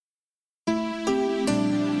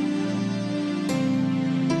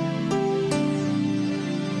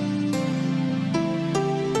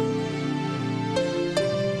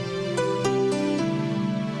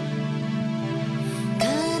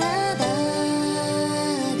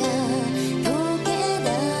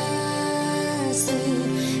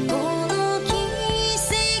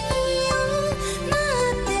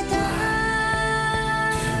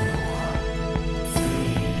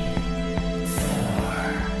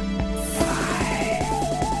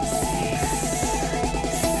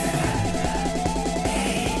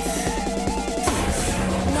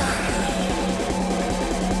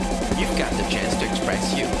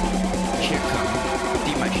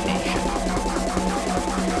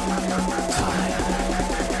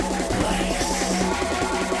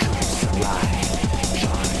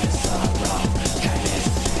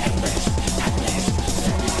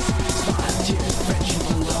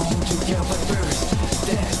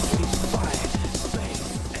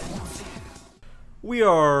We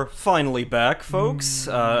are finally back, folks.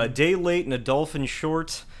 A day late and a dolphin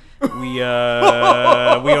short. We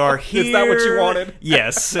are here. Is that what you wanted?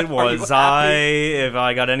 Yes, it was. If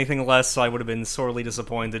I got anything less, I would have been sorely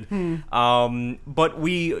disappointed. But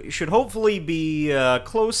we should hopefully be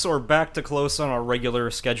close or back to close on our regular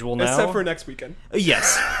schedule now. Except for next weekend.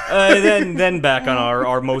 Yes. Then back on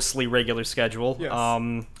our mostly regular schedule.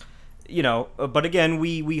 Yes. But again,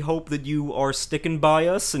 we hope that you are sticking by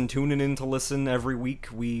us and tuning in to listen every week.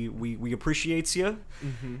 We appreciate you,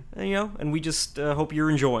 and we just hope you're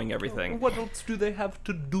enjoying everything. What else do they have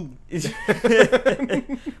to do?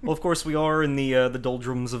 Well, of course, we are in the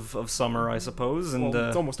doldrums of summer, I suppose, and Well,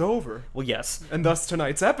 it's almost over. well, yes, And thus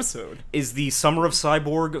tonight's episode, is the Summer of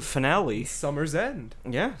Cyborg finale. Summer's End.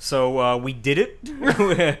 Yeah, so we did it.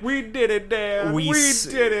 We did it, Dan. We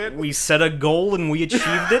did it. We set a goal and we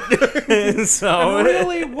achieved it. So And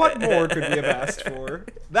really, what more could we have asked for?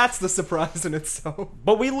 That's the surprise in itself.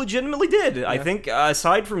 But we legitimately did. I think,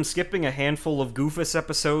 aside from skipping a handful of Goofus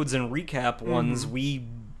episodes and recap ones, we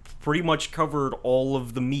pretty much covered all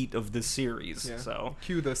of the meat of this series. Yeah. So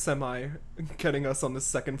Cue the semi getting us on the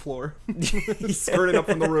second floor, skirting up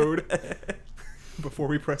from the road before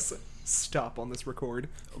we press stop on this record.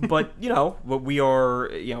 but we are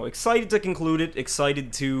excited to conclude it,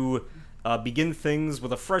 excited to begin things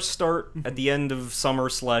with a fresh start at the end of summer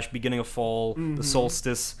 / beginning of fall, the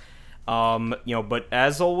solstice. But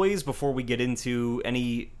as always, before we get into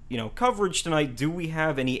any coverage tonight, do we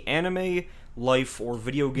have any anime, life, or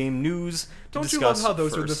video game news to Don't you discuss love how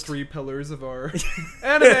those are the first? three pillars of our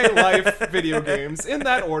anime, life, video games, in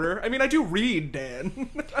that order? I mean, I do read, Dan.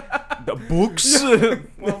 The books?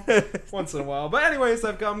 Well, once in a while. But anyways,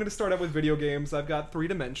 I'm going to start out with video games. I've got 3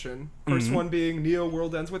 to mention. First one being Neo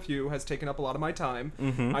World Ends With You has taken up a lot of my time.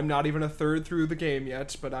 I'm not even a third through the game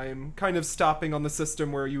yet, but I'm kind of stopping on the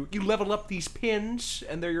system where you level up these pins,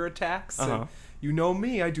 and they're your attacks. And you know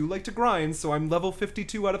me, I do like to grind, so I'm level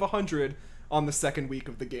 52 out of 100 on the second week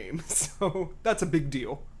of the game. So that's a big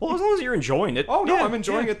deal. Well, as long as you're enjoying it. Oh no, Yeah, I'm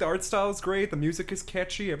enjoying yeah. it. The art style is great. The music is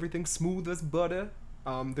catchy. Everything's smooth as butter.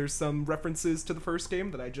 There's some references to the first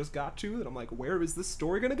game that I just got to that I'm like, where is this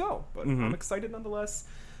story gonna go? But I'm excited nonetheless.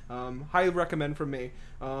 Highly recommend from me.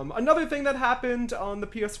 Another thing that happened on the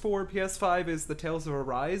PS4, PS5 is the Tales of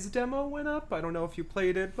Arise demo went up. I don't know if you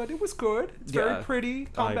played it, but it was good. It's very pretty.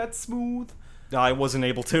 Combat smooth. I wasn't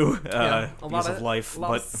able to, A because of life, a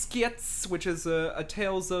lot but of skits, which is a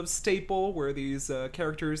Tales of staple, where these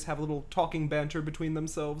characters have a little talking banter between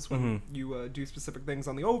themselves when you do specific things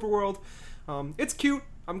on the overworld. It's cute.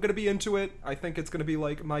 I'm gonna be into it. I think it's gonna be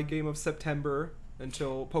like my game of September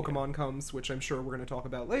until Pokemon comes, which I'm sure we're gonna talk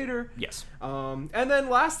about later. yes. And then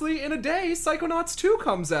lastly, in a day, Psychonauts 2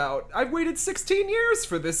 comes out. I've waited 16 years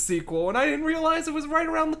for this sequel, and I didn't realize it was right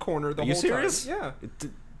around the corner the Are you whole serious? time. Yeah.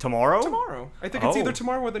 Tomorrow? Tomorrow. I think it's Oh. either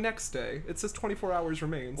tomorrow or the next day. It says 24 hours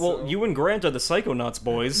remain. Well, so. you and Grant are the Psychonauts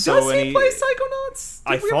boys, Does so he play Psychonauts?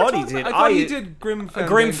 I Did we ever thought he talk did. about- I thought he I- did Grim Fandango.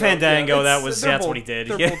 Grim Fandango, Yeah, that's they're what both- he did.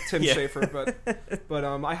 They're Yeah. both Tim Yeah. Schafer, but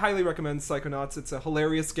I highly recommend Psychonauts. It's a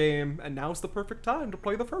hilarious game, and now's the perfect time to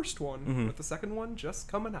play the first one, with the second one just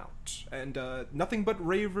coming out. And nothing but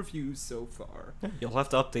rave reviews so far. You'll have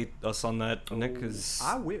to update us on that, Nick, because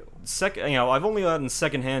I will. I've only gotten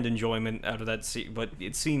secondhand enjoyment out of that, but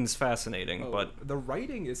it seems fascinating. Oh, But the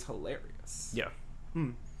writing is hilarious. yeah,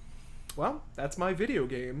 Well, that's my video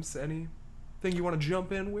games. Anything you want to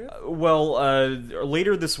jump in with? well,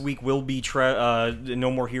 later this week will be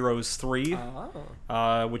No More Heroes 3,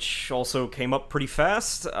 which also came up pretty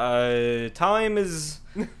fast. Time is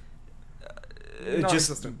just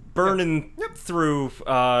Non-existent. burning through.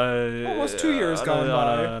 Almost 2 years gone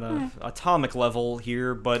by. On a atomic level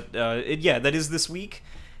here, but that is this week.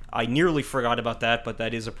 I nearly forgot about that, but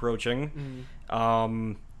that is approaching.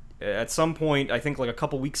 At some point, I think like a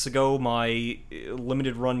couple weeks ago, my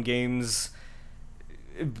limited run games,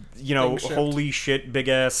 Thing shipped. holy shit, big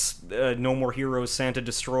ass No More Heroes Santa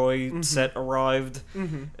Destroy set arrived.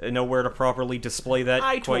 Nowhere to properly display that.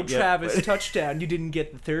 I quite told yet, Travis, but- touchdown, you didn't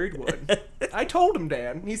get the third one. I told him,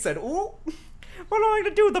 Dan. He said, ooh. What am I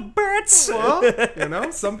gonna do with the bats?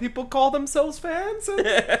 Well, some people call themselves fans, and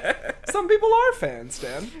some people are fans,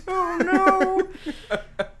 Dan. Oh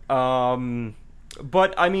no.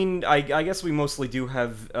 But I mean, I guess we mostly do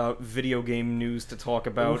have video game news to talk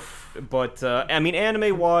about. But I mean,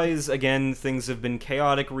 anime-wise, again, things have been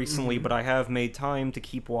chaotic recently. But I have made time to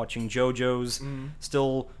keep watching JoJo's.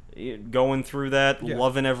 Still going through that, Yeah.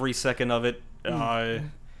 loving every second of it.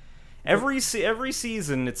 Every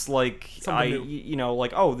season, it's like Something new.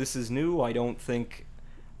 like, oh, this is new. I don't think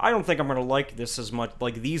I don't think I'm gonna like this as much,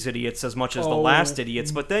 like these idiots, as much as the Oh, last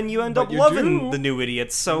idiots. But then you end but up you loving do. the new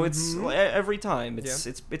idiots, so it's every time. It's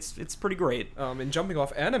Yeah. it's pretty great. And jumping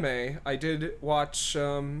off anime, I did watch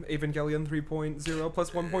Evangelion 3.0 plus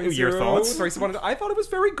 1.0. Your thoughts? Thrice Upon a- I thought it was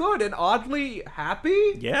very good and oddly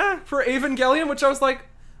happy Yeah. for Evangelion, which I was like,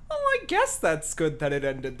 oh, I guess that's good that it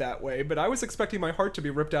ended that way. But I was expecting my heart to be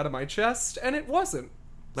ripped out of my chest, and it wasn't.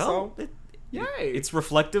 Well, So, it, yay! it's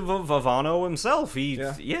reflective of Ano himself.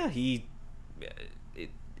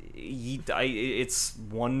 It's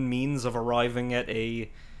one means of arriving at a.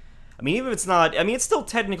 I mean, even if it's not. I mean, it's still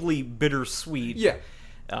technically bittersweet. Yeah.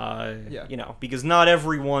 Yeah. You know, because not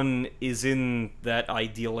everyone is in that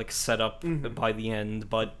idyllic setup by the end,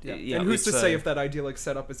 but Yeah. you know, And who's to it's, say if that idyllic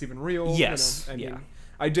setup is even real? Yes, You know? I yeah. mean,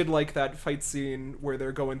 I did like that fight scene where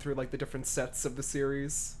they're going through like the different sets of the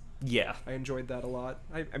series. Yeah. I enjoyed that a lot.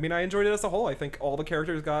 I mean, I enjoyed it as a whole. I think all the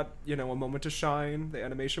characters got, a moment to shine. The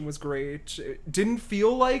animation was great. It didn't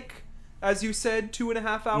feel like, as you said,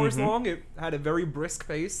 2.5 hours long. It had a very brisk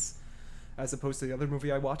pace, as opposed to the other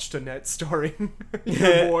movie I watched, Annette, starring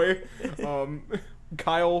your boy,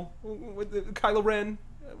 Kylo Ren,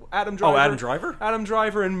 Adam Driver. Oh, Adam Driver? Adam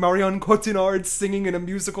Driver and Marion Cotillard singing in a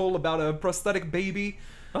musical about a prosthetic baby.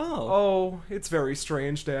 Oh. Oh, it's very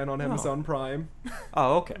strange, Dan, on Amazon Prime.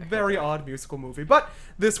 Oh, okay. Very odd musical movie. But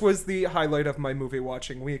this was the highlight of my movie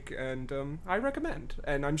watching week, and I recommend.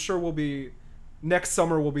 And I'm sure next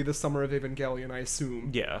summer will be the summer of Evangelion, I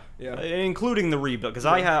assume. Yeah. Yeah. Including the rebuild, because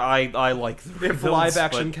I like the rebuilds. If live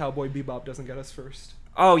action but- Cowboy Bebop doesn't get us first.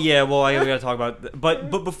 Oh yeah, well I gotta talk about, but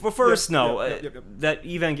first Yep. that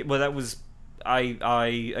that was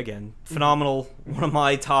I again phenomenal, one of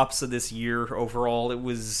my tops of this year overall. It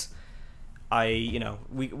was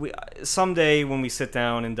we someday when we sit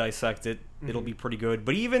down and dissect it, it'll be pretty good.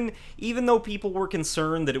 But even though people were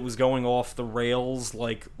concerned that it was going off the rails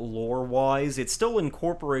like lore wise, it still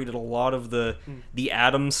incorporated a lot of the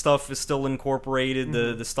Atom stuff is still incorporated.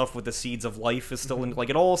 The stuff with the seeds of life is still in, like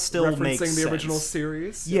it all still Referencing makes the sense. original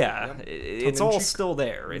series. Yeah, it's all Tongue-in-cheek. still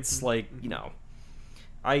there. It's like,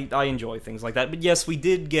 I enjoy things like that. But yes, we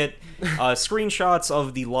did get screenshots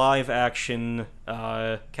of the live action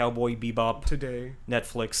Cowboy Bebop Today.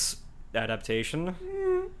 Netflix adaptation.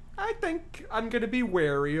 I think I'm going to be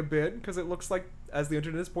wary a bit, because it looks like, as the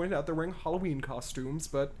internet has pointed out, they're wearing Halloween costumes,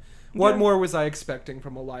 but what Yeah. more was I expecting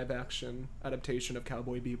from a live action adaptation of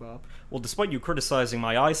Cowboy Bebop? Well, despite you criticizing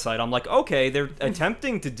my eyesight, I'm like, okay, they're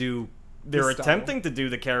attempting to do style.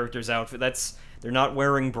 the character's outfit. They're not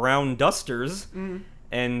wearing brown dusters.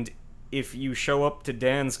 And if you show up to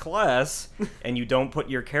Dan's class and you don't put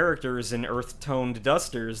your characters in earth-toned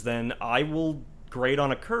dusters, then I will grade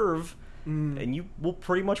on a curve, and you will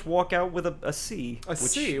pretty much walk out with a C.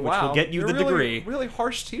 C, which wow. will get you You're the really, degree. Really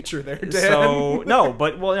harsh teacher there, Dan. So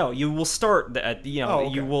no, you will start at Oh,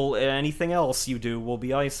 okay. you will anything else you do will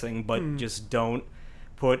be icing, but just don't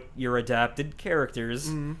put your adapted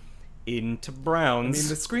characters into I browns. mean,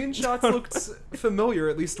 the screenshots looked familiar,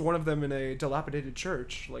 at least one of them in a dilapidated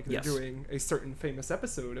church, like they're Yes. doing a certain famous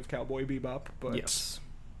episode of Cowboy Bebop, but Yes.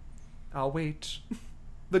 I'll wait.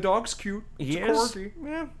 The dog's cute. It's He a is. corgi.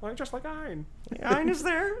 Yeah. Like, just like Ein. Ein is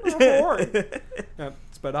there. Oh, boy. Yeah,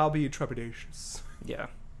 but I'll be trepidatious. Yeah.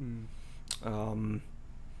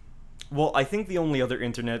 Well, I think the only other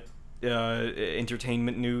internet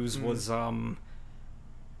entertainment news was a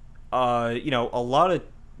lot of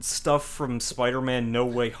stuff from Spider-Man No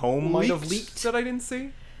Way Home might have leaked. that I didn't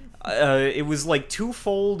see. It was like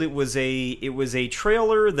twofold. It was a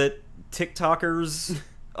trailer that TikTokers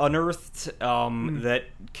unearthed that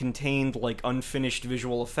contained like unfinished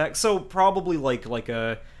visual effects. So probably like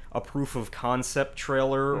a proof of concept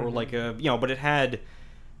trailer or like but it had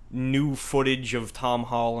new footage of Tom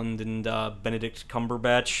Holland and Benedict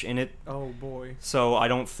Cumberbatch in it. Oh boy. So I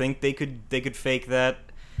don't think they could fake that.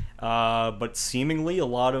 But seemingly a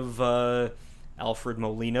lot of Alfred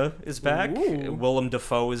Molina is back. Ooh. Willem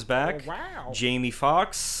Dafoe is back. Oh, wow. Jamie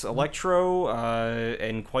Foxx, Electro,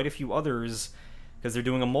 and quite a few others, because they're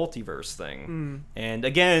doing a multiverse thing. And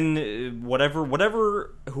again,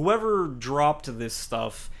 whoever dropped this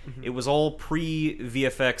stuff, it was all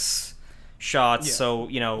pre-VFX shots. Yeah. So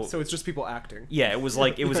So it's just people acting. yeah, it was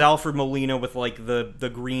Alfred Molina with like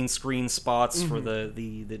the green screen spots for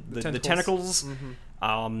the tentacles.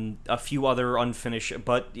 A few other unfinished,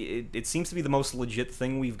 but it seems to be the most legit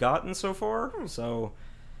thing we've gotten so far. So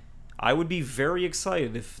I would be very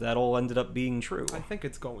excited if that all ended up being true. I think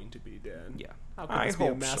it's going to be, Dan. Yeah. How could I this be a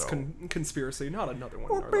hope mass so. conspiracy? Not another one.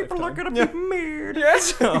 Well, in our people are lifetime. gonna be mad.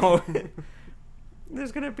 Yes. So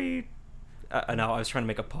there's gonna be. No, I was trying to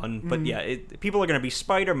make a pun, but yeah, people are gonna be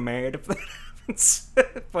spider mad if that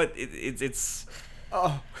But it's.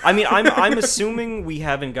 Oh. I mean, I'm assuming we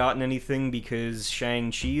haven't gotten anything because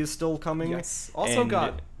Shang-Chi is still coming. Yes. Also and-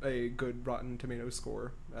 got a good Rotten Tomatoes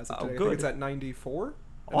score as of Oh, today. I good. think it's at 94. And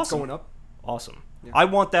It's Awesome. going up. Awesome. Yeah. I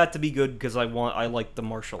want that to be good because I like the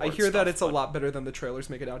martial I arts. hear that stuff, it's a but lot better than the trailers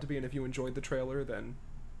make it out to be, and if you enjoyed the trailer, then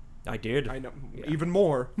I did. I know Yeah. even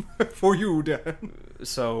more for you, Dan.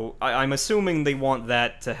 So I'm assuming they want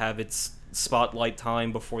that to have its spotlight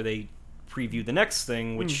time before they preview the next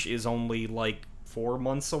thing, which is only like 4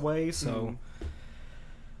 months away. So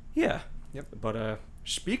yeah. Yep. But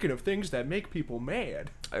Speaking of things that make people mad,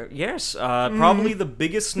 yes, probably the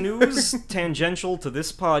biggest news tangential to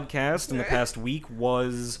this podcast in the past week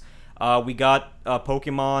was we got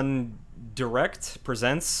Pokemon Direct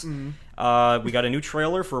Presents. We got a new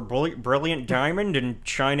trailer for Brilliant Diamond and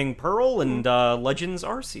Shining Pearl and Legends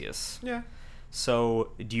Arceus. yeah.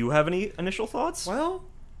 So, do you have any initial thoughts? Well,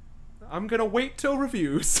 I'm gonna wait till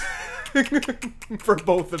reviews for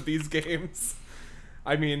both of these games.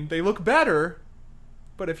 I mean, they look better,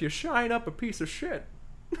 but if you shine up a piece of shit,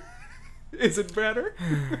 is it better?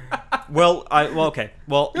 Okay.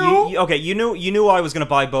 Well, you knew I was gonna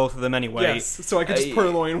buy both of them anyway. Yes, so I could just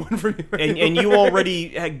purloin one for you. And you already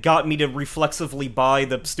had got me to reflexively buy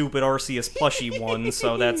the stupid Arceus plushie one,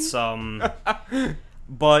 so that's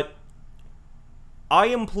But I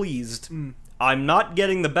am pleased. I'm not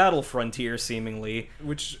getting the Battle Frontier, seemingly.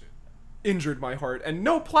 Which injured my heart. And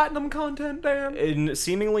no platinum content, Dan. And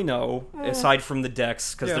seemingly no, aside from the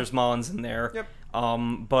decks, because Yeah. there's Mons in there. Yep.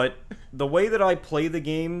 But the way that I play the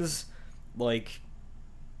games, like,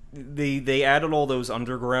 they added all those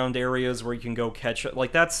underground areas where you can go catch it.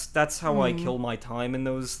 Like, that's how I kill my time in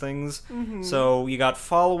those things. So you got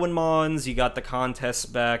following Mons, you got the contests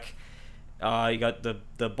back, you got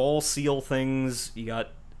the ball seal things, you got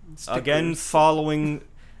again Stickers. following,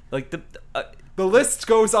 like The list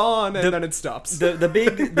goes on and then it stops. the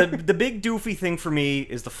big doofy thing for me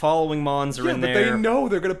is the following Mons are yeah, in but there. they know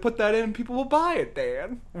they're gonna put that in and people will buy it,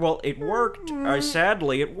 Dan. Well, it worked.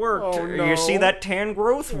 Sadly, it worked. Oh, no. You see that tan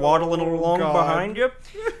growth waddling along God. behind you?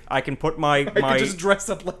 I can put my I could just dress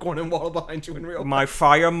up like one and waddle behind you in real life. my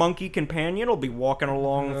fire monkey companion will be walking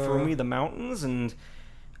along through me the mountains, and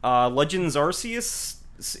Legends Arceus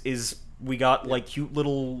is we got like cute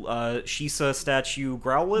little Shisa statue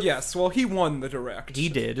Growlithe. Yes, well, he won the direct. He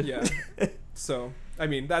did. Yeah. So, I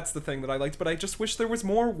mean, that's the thing that I liked, but I just wish there was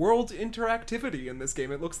more world interactivity in this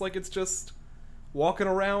game. It looks like it's just walking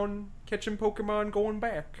around, catching Pokemon, going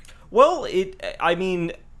back. Well, I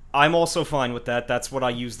mean, I'm also fine with that. That's what I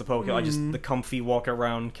use the Pokemon. I just the comfy walk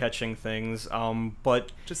around catching things.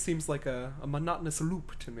 But Just seems like a monotonous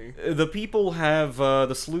loop to me. the people have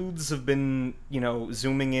the sleuths have been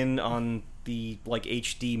zooming in on the like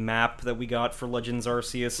HD map that we got for Legends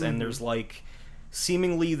Arceus, and there's like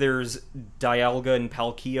seemingly there's Dialga and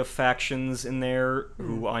Palkia factions in there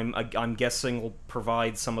who I'm guessing will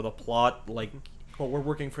provide some of the plot. Like, Well, we're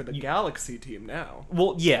working for the Galaxy team now.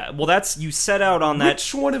 well, yeah, well that's you set out on that.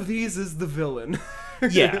 Which one of these is the villain?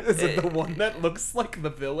 Yeah. Is it the one that looks like the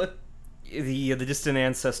villain? The distant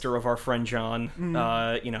ancestor of our friend John,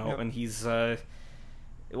 Yep. and he's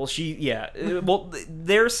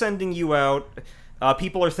they're sending you out.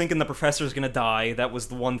 People are thinking the professor's gonna die. That was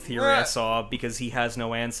the one theory I saw because he has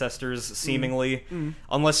no ancestors, seemingly,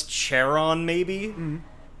 unless Charon maybe,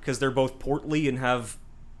 because they're both portly and have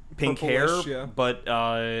pink hair. Purplish, yeah. But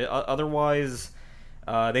otherwise,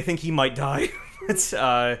 they think he might die.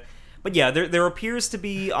 But yeah, there appears to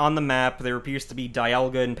be on the map. There appears to be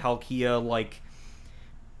Dialga and Palkia like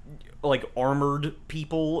armored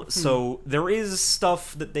people. So there is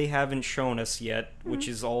stuff that they haven't shown us yet, which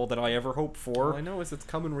is all that I ever hope for. All I know is it's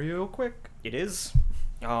coming real quick. It is.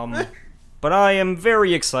 But I am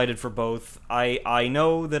very excited for both. I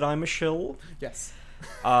know that I'm a shill. Yes.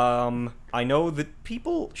 I know that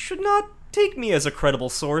people should not take me as a credible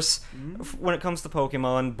source when it comes to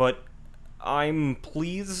Pokemon, but I'm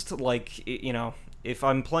pleased. Like, if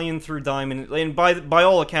I'm playing through Diamond, and by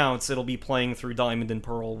all accounts, it'll be playing through Diamond and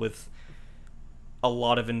Pearl with a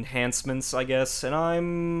lot of enhancements, I guess, and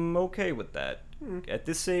I'm okay with that. At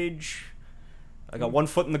this age, I got one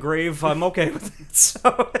foot in the grave. I'm okay with it.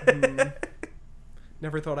 So.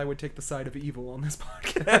 Never thought I would take the side of evil on this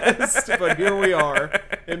podcast, but here we are.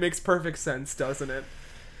 It makes perfect sense, doesn't it?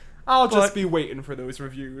 I'll just be waiting for those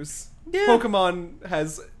reviews. Yeah. Pokemon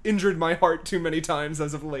has injured my heart too many times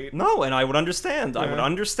as of late. No, and I would understand. I would Yeah.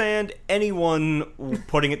 understand anyone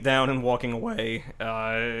putting it down and walking away.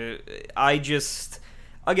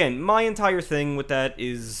 Again, my entire thing with that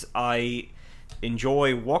is I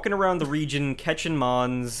enjoy walking around the region, catching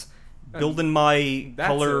Mons, building my That's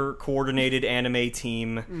color coordinated anime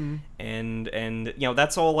team, and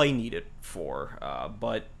that's all I need it for.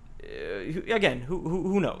 But again,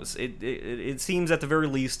 who knows? It seems at the very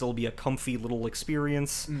least it'll be a comfy little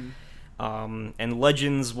experience, and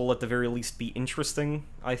Legends will at the very least be interesting,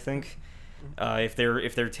 I think. If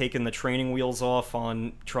they're taking the training wheels off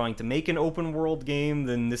on trying to make an open world game,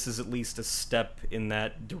 then this is at least a step in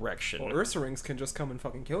that direction. Well, Ursa Rings can just come and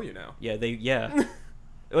fucking kill you now. Yeah.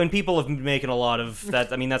 And people have been making a lot of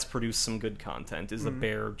that. I mean, that's produced some good content. Is the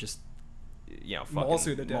bear just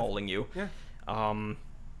fucking mauling you? Yeah.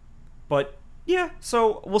 But yeah,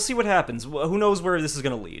 so we'll see what happens. Who knows where this is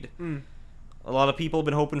gonna lead? A lot of people have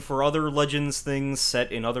been hoping for other Legends things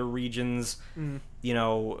set in other regions,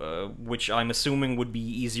 which I'm assuming would be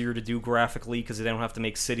easier to do graphically because they don't have to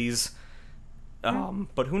make cities.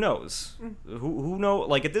 But who knows? Who know?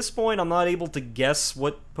 Like, at this point, I'm not able to guess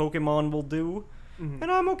what Pokemon will do,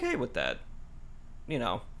 and I'm okay with that.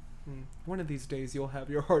 One of these days you'll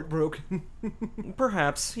have your heart broken.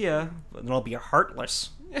 Perhaps, yeah. But then I'll be heartless.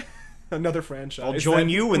 Another franchise. I'll join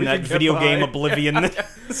you in that video game Oblivion.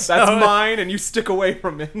 That's mine, and you stick away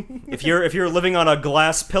from it. If you're living on a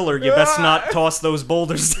glass pillar, you best not toss those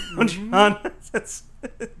boulders down, John.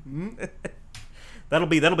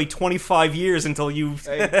 That'll be 25 years until you.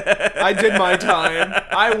 Hey, I did my time.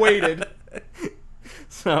 I waited.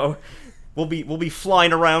 So, we'll be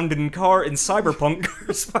flying around in cyberpunk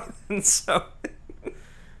cars by then. So,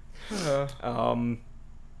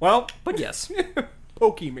 well, but yes.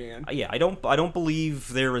 Pokemon. Yeah, I don't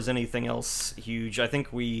believe there is anything else huge. I think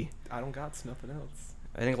I don't got nothing else.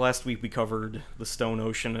 I think last week we covered the Stone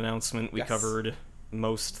Ocean announcement. We covered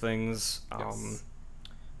most things. Yes.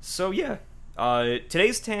 So yeah,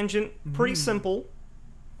 today's tangent pretty simple.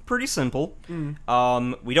 Pretty simple.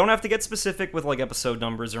 We don't have to get specific with like episode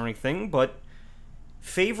numbers or anything, but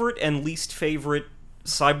favorite and least favorite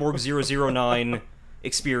Cyborg 009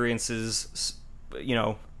 experiences.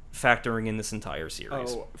 Factoring in this entire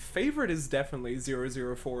series. Oh, favorite is definitely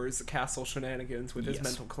 004's Castle Shenanigans with his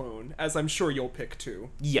mental clone, as I'm sure you'll pick too.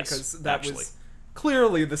 Yes, because that was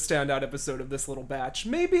clearly the standout episode of this little batch.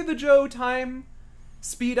 Maybe the Joe Time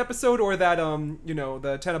Speed episode, or that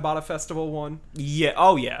the Tanabata Festival one. Yeah.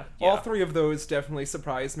 Oh yeah. All three of those definitely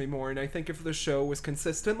surprised me more, and I think if the show was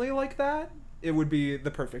consistently like that, it would be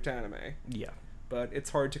the perfect anime. Yeah. But it's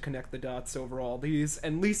hard to connect the dots over all these.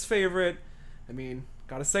 And least favorite, I mean,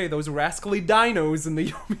 gotta say, those rascally dinos in the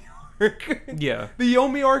Yomi arc. Yeah. The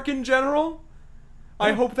Yomi arc in general. Yeah.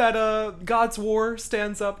 I hope that God's War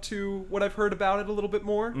stands up to what I've heard about it a little bit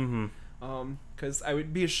more. Because I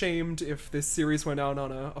would be ashamed if this series went out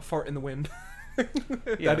on a fart in the wind.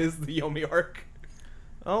 That is the Yomi arc.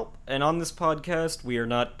 Oh, and on this podcast, we are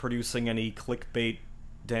not producing any clickbait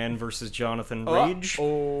Dan versus Jonathan rage.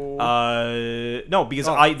 No,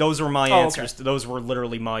 because those were my answers. Okay. Those were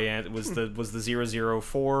literally my was the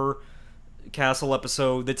 004 Castle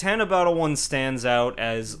episode. The Tanabata one stands out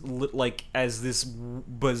as this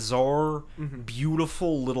bizarre,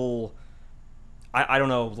 beautiful little I don't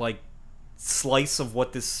know, like slice of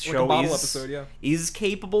what this show is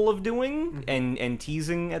capable of doing and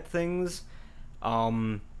teasing at things.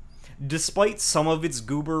 Despite some of its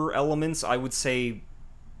goober elements, I would say,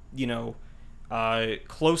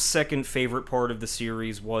 close second favorite part of the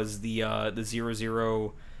series was the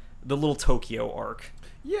little Tokyo arc.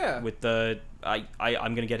 Yeah. With I'm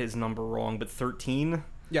gonna get his number wrong, but 13.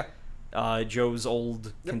 Yeah. Joe's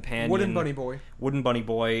old companion. Wooden Bunny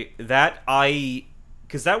Boy.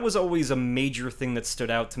 Because that was always a major thing that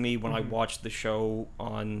stood out to me when I watched the show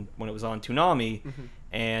when it was on Toonami,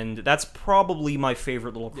 and that's probably my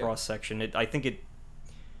favorite little cross section. I think it,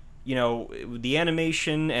 the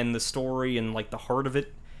animation and the story and like the heart of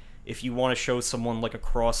it. If you want to show someone like a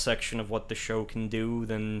cross section of what the show can do,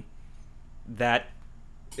 then that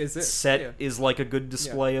is like a good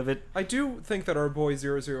display of it. I do think that our boy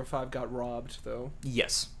 005 got robbed though.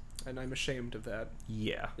 Yes. And I'm ashamed of that.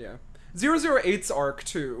 Yeah. Yeah. 008's arc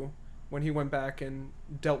too, when he went back and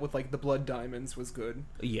dealt with like the blood diamonds, was good.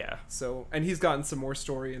 Yeah. So, and he's gotten some more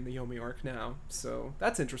story in the Yomi arc now, so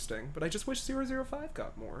that's interesting. But I just wish 005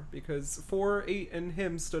 got more, because 4, 8, and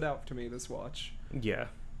him stood out to me this watch. Yeah.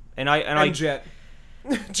 And Jet.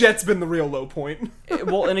 Jet's been the real low point.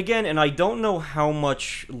 Well, and I don't know how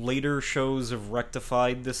much later shows have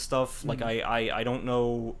rectified this stuff. Like, I don't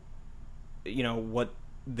know, what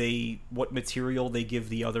material they give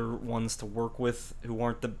the other ones to work with who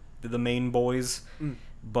aren't the main boys,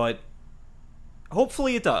 but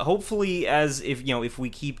hopefully it does. Hopefully, if we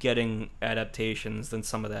keep getting adaptations, then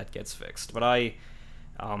some of that gets fixed. But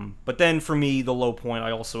But then for me, the low point,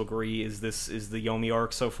 I also agree, is the Yomi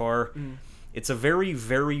arc so far. It's a very,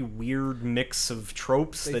 very weird mix of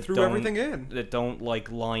tropes They threw everything in. that don't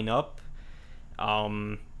like line up.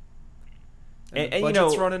 And And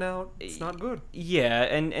budget's running out. It's not good. Yeah,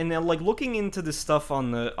 and like looking into the stuff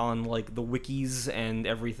on like the wikis and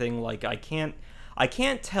everything, like I can't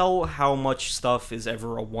tell how much stuff is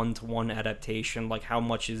ever a one-to-one adaptation, like how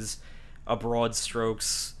much is a broad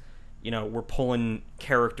strokes, we're pulling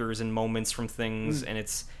characters and moments from things,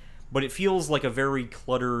 but it feels like a very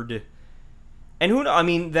cluttered. And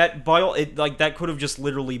that could have just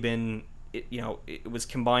literally been, it was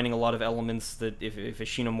combining a lot of elements that if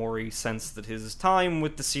Ishinomori sensed that his time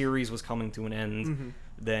with the series was coming to an end,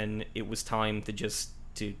 then it was time to just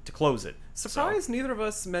to close it. Surprised neither of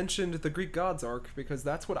us mentioned the Greek gods arc, because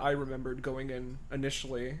that's what I remembered going in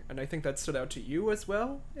initially, and I think that stood out to you as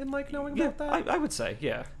well in knowing about that. I would say,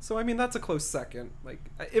 yeah. So I mean, that's a close second.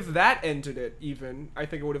 If that ended it, even I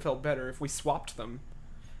think it would have felt better if we swapped them.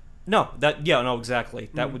 No, exactly.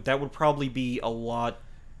 That would probably be a lot.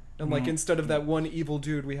 And instead of that one evil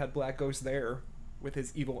dude, we had Black Ghost there with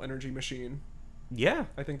his evil energy machine. Yeah,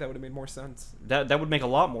 I think that would have made more sense. That would make a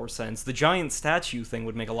lot more sense. The giant statue thing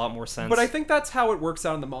would make a lot more sense. But I think that's how it works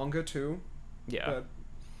out in the manga too. Yeah, but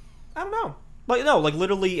I don't know.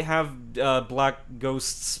 Literally have Black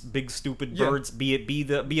Ghost's big stupid birds be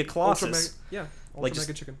a Colossus. Ultra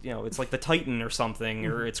Mega Chicken. It's like the Titan or something,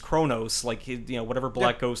 or it's Kronos, whatever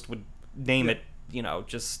Black Ghost would name it.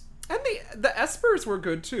 Just. And the Espers were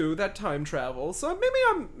good too. That time travel. So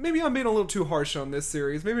maybe I'm being a little too harsh on this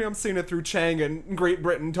series. Maybe I'm seeing it through Chang and Great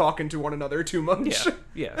Britain talking to one another too much.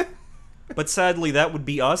 Yeah. But sadly, that would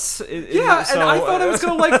be us. And I thought I was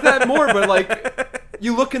gonna like that more, but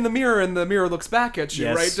you look in the mirror and the mirror looks back at you,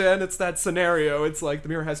 right, Dan? It's that scenario. It's like the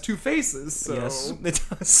mirror has two faces. So yes, it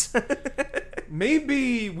does.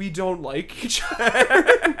 Maybe we don't like each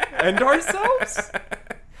other and ourselves.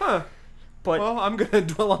 Huh. Well, I'm gonna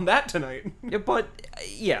dwell on that tonight.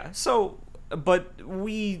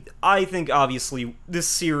 I think obviously this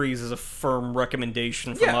series is a firm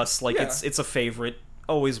recommendation from us. It's a favorite,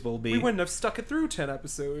 always will be. We wouldn't have stuck it through 10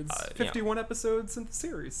 episodes, 51 episodes in the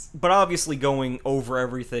series. But obviously, going over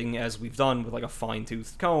everything as we've done with a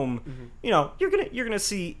fine-toothed comb, you're gonna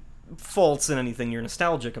see faults in anything you're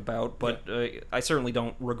nostalgic about. But I certainly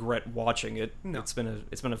don't regret watching it. No. It's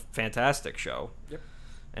been a fantastic show. Yep.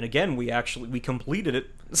 And again, we completed it,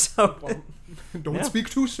 so... Well, don't speak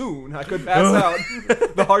too soon. I could pass out.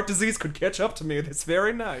 The heart disease could catch up to me this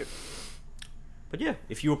very night. But yeah,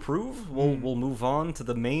 if you approve, we'll move on to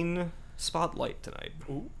the main spotlight tonight.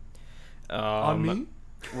 Ooh. On me?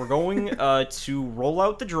 We're going to roll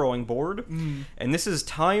out the drawing board, and this is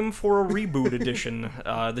time for a reboot edition.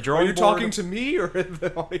 The drawing Are you board... talking to me or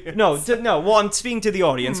the audience? No. Well, I'm speaking to the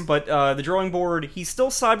audience, but the drawing board. He's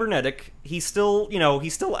still cybernetic. He's still,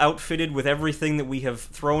 he's still outfitted with everything that we have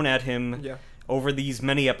thrown at him over these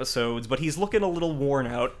many episodes. But he's looking a little worn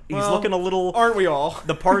out. He's looking a little. Aren't we all?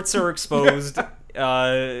 The parts are exposed.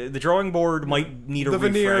 The drawing board might need a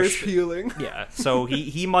refresh. The veneer is peeling. Yeah, so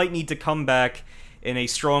he might need to come back in a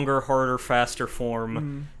stronger, harder, faster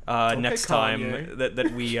form next time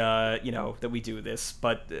that we do this.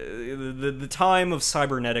 But the time of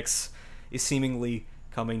cybernetics is seemingly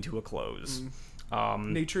coming to a close.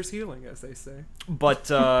 Nature's healing, as they say. But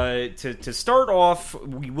to start off,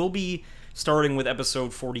 we will be starting with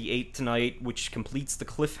episode 48 tonight, which completes the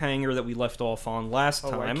cliffhanger that we left off on last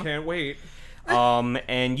time. I can't wait.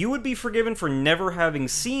 And you would be forgiven for never having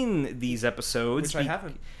seen these episodes. Which I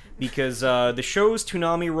haven't. Because the show's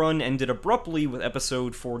Toonami run ended abruptly with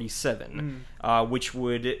episode 47, which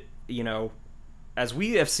would, as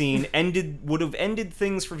we have seen, would have ended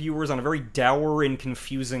things for viewers on a very dour and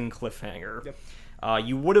confusing cliffhanger. Yep.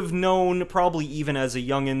 You would have known, probably even as a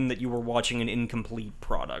youngin', that you were watching an incomplete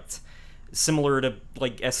product. Similar to,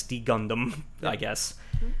 SD Gundam, I guess.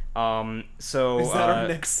 So is that our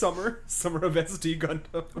next summer? Summer of SD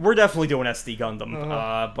Gundam? We're definitely doing SD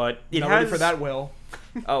Gundam. But it Not has... ready for that, Will.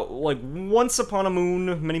 Once upon a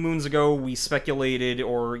moon, many moons ago, we speculated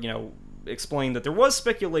or, explained that there was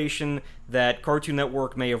speculation that Cartoon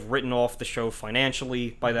Network may have written off the show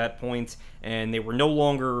financially by that point, and they were no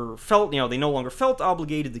longer felt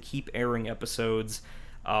obligated to keep airing episodes.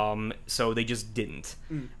 So they just didn't.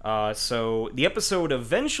 So the episode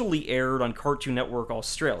eventually aired on Cartoon Network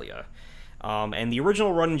Australia. And the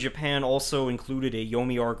original run in Japan also included a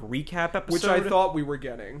Yomi Arc recap episode. Which I thought we were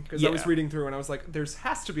getting, because I was Yeah. reading through and I was like, there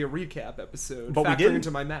has to be a recap episode, But we factoring didn't.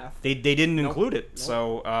 into my math. They didn't Nope. include it. Nope.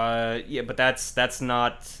 So, yeah, but that's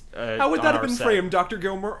not... How would on that have our been set. framed, Dr.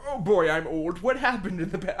 Gilmer? Oh boy, I'm old. What happened in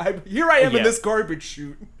the past? Here I am in Yeah. this garbage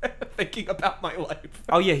chute, thinking about my life.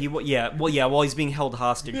 Oh, yeah, while he's being held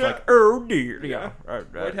hostage, Yeah. like, oh dear, yeah.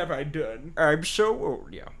 What have I done? I'm so old,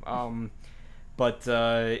 yeah. But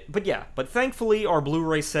thankfully our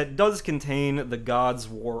Blu-ray set does contain the God's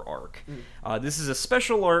War arc. This is a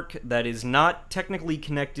special arc that is not technically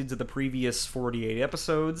connected to the previous 48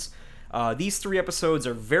 episodes. These 3 episodes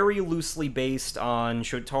are very loosely based on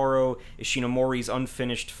Shotaro Ishinomori's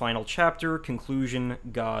unfinished final chapter, Conclusion,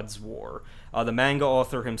 God's War. The manga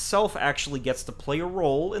author himself actually gets to play a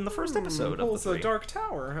role in the first episode of the Pulls a 3. Dark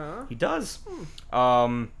Tower, huh? He does.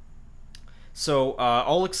 So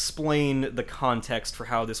I'll explain the context for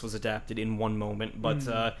how this was adapted in one moment,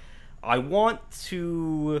 but I want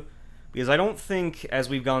to... Because I don't think, as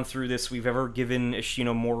we've gone through this, we've ever given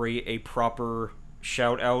Ishinomori a proper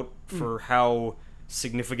shout-out for how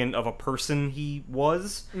significant of a person he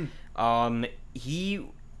was. He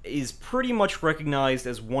is pretty much recognized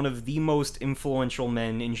as one of the most influential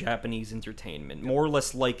men in Japanese entertainment, more or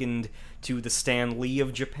less likened to the Stan Lee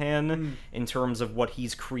of Japan in terms of what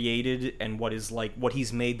he's created and what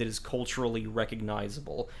he's made that is culturally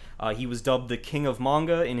recognizable. He was dubbed the King of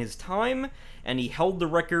Manga in his time, and he held the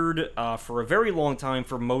record for a very long time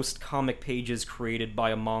for most comic pages created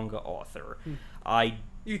by a manga author.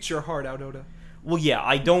 Eat your heart out, Oda. Well, yeah,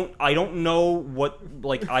 I don't know what,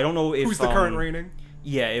 I don't know if Who's the current reigning?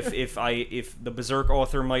 Yeah, if the Berserk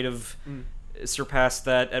author might have surpassed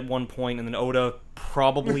that at one point, and then Oda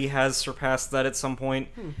probably has surpassed that at some point.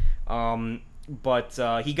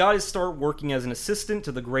 But he got his start working as an assistant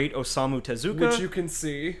to the great Osamu Tezuka, Which you can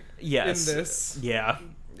see yes, in this. Yeah,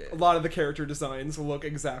 A lot of the character designs look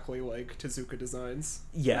exactly like Tezuka designs.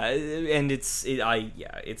 yeah, and it's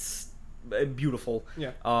beautiful.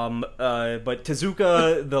 Yeah. But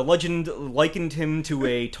Tezuka, the legend, likened him to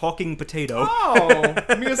a talking potato. Oh!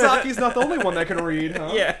 Miyazaki's not the only one that can read,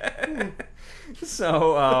 huh? Yeah.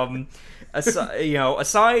 So,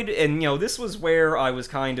 aside, and this was where I was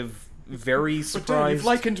kind of very But Dan, surprised. you've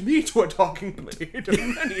likened me to a talking potato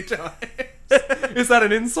many times. Is that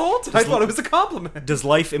an insult? I thought it was a compliment. Does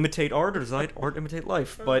life imitate art, or does art imitate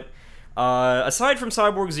life? But aside from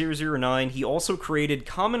Cyborg 009, he also created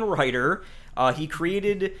Kamen Rider. He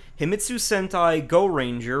created Himitsu Sentai Go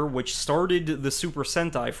Ranger, which started the Super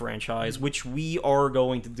Sentai franchise, which we are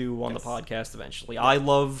going to do on the podcast eventually. I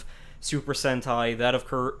love Super Sentai. That, of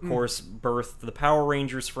course, birthed the Power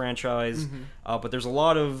Rangers franchise. But there's a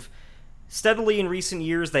lot of... Steadily in recent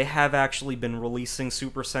years, they have actually been releasing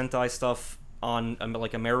Super Sentai stuff on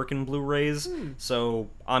American Blu-rays, so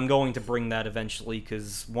I'm going to bring that eventually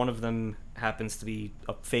because one of them happens to be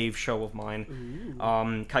a fave show of mine.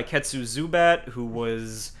 Kaiketsu Zubat, who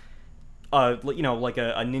was a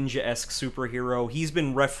ninja-esque superhero, he's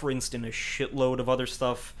been referenced in a shitload of other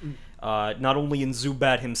stuff, not only in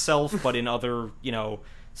Zubat himself, but in other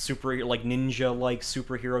ninja-like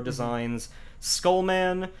superhero designs.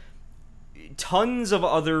 Skullman, tons of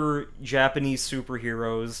other Japanese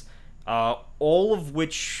superheroes. All of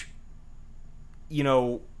which,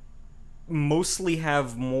 mostly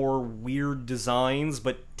have more weird designs,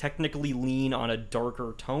 but technically lean on a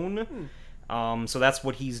darker tone. So that's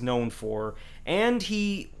what he's known for. And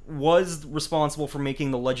he was responsible for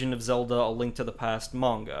making The Legend of Zelda: A Link to the Past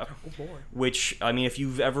manga. Oh boy. Which, if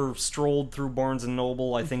you've ever strolled through Barnes &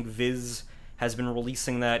 Noble, I think Viz has been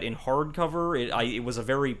releasing that in hardcover. It was a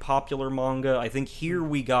very popular manga. I think here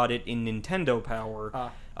we got it in Nintendo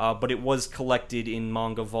Power. But it was collected in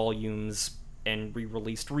manga volumes and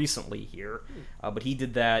re-released recently here. But he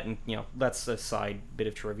did that, and that's a side bit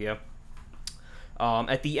of trivia.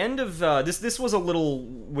 At the end of this was a little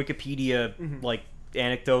Wikipedia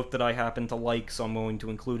anecdote that I happen to like, so I'm going to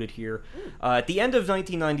include it here. At the end of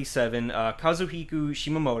 1997, Kazuhiko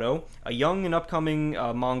Shimamoto, a young and upcoming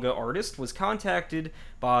manga artist, was contacted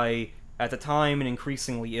by, at the time, an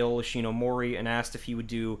increasingly ill Ishinomori, and asked if he would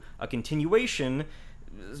do a continuation,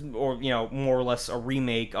 or more or less a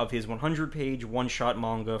remake of his 100-page one-shot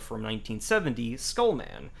manga from 1970,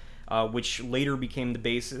 Skullman, which later became the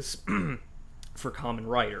basis for Kamen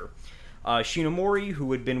Rider. Shinomori,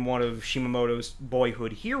 who had been one of Shimamoto's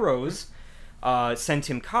boyhood heroes, sent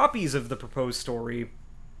him copies of the proposed story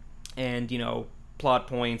and, plot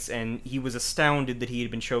points, and he was astounded that he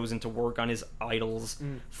had been chosen to work on his idol's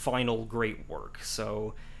final great work.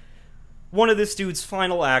 So one of this dude's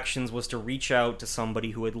final actions was to reach out to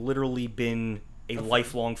somebody who had literally been a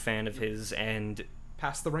lifelong fan of his, and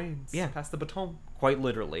Pass the reins. Yeah. Pass the baton. quite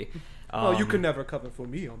literally. Well, you can never cover for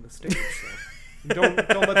me on the stage, so don't let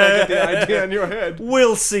that get the idea in your head.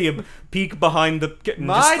 We'll see him peek behind the.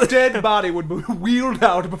 My dead body would be wheeled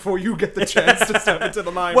out before you get the chance to step into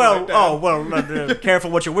the limelight.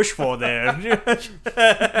 Careful what you wish for there.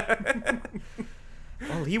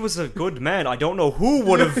 Well, he was a good man. I don't know who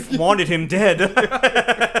would have wanted him dead.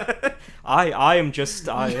 I am just.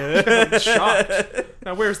 I'm shocked.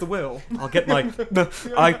 Now, where's the will? I'll get my.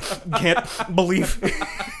 I can't believe.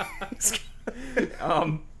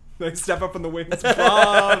 They step up in the wings.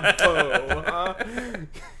 Bravo!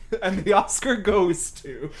 And the Oscar goes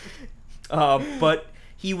to. But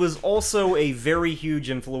he was also a very huge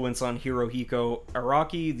influence on Hirohiko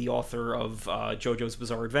Araki, the author of JoJo's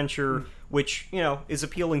Bizarre Adventure, which, you know, is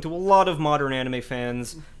appealing to a lot of modern anime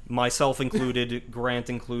fans, myself included, Grant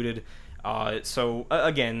included. So,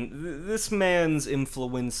 again, this man's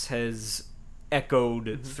influence has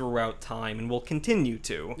echoed throughout time and will continue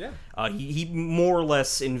to. Yeah. He more or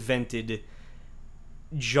less invented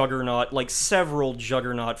several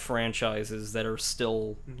Juggernaut franchises that are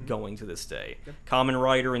still going to this day. Yep. Kamen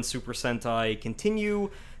Rider and Super Sentai continue.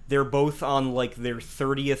 They're both on, like, their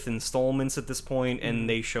 30th installments at this point, and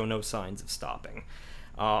they show no signs of stopping.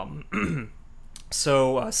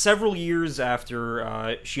 So, several years after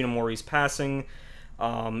Shinomori's passing,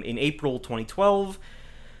 in April 2012,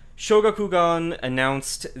 Shogakukan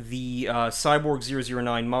announced the Cyborg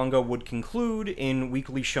 009 manga would conclude in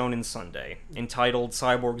Weekly Shonen Sunday. Entitled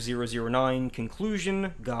Cyborg 009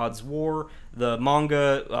 Conclusion, God's War, the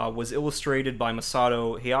manga was illustrated by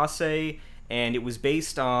Masato Hayase, and it was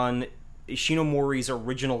based on Shinomori's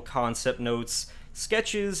original concept notes,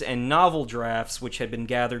 sketches, and novel drafts which had been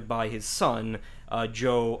gathered by his son,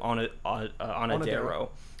 Joe Onodero.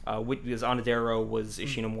 Because Onodero was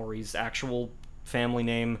Shinomori's actual family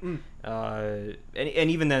name, and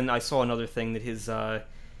even then I saw another thing that his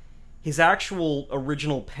actual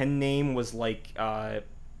original pen name was like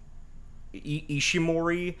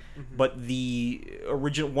Ishimori, but the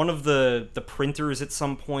original one of the printers at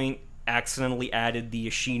some point accidentally added the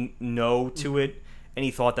Ishino to it, and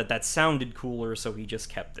he thought that sounded cooler, so he just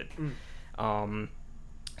kept it.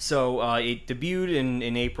 So it debuted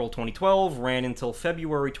in April 2012, ran until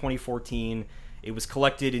February 2014. It was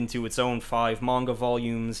collected into its own 5 manga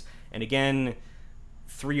volumes, and again,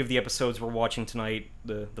 3 of the episodes we're watching tonight,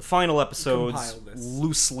 the final episodes,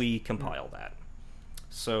 loosely compile that.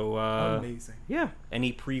 So, amazing. Yeah,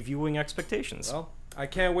 any previewing expectations? Well, I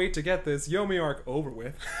can't wait to get this Yomi arc over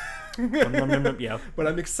with. Yeah. But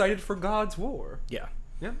I'm excited for God's War. Yeah.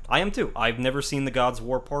 Yeah. I am too. I've never seen the God's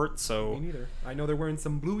War part, so... Me neither. I know they're wearing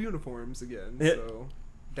some blue uniforms again, so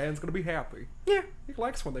Dan's gonna be happy. Yeah. He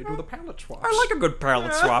likes when they do the palette swap. I like a good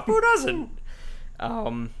palette swap. Who doesn't?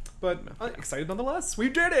 But excited nonetheless. We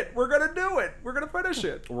did it. We're gonna do it. We're gonna finish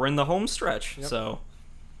it. We're in the home stretch, so...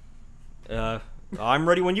 I'm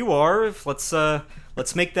ready when you are.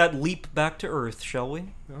 Let's make that leap back to Earth, shall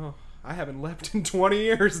we? Oh, I haven't leapt in 20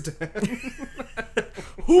 years, Dan.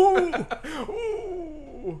 Ooh.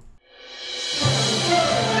 Ooh.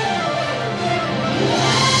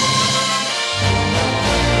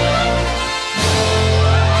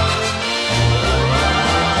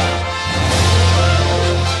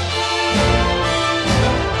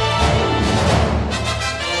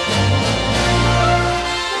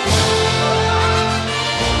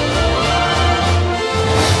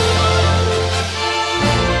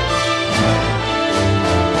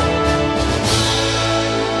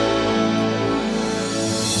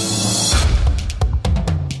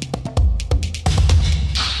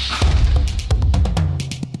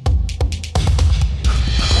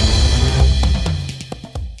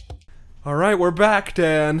 Alright, we're back,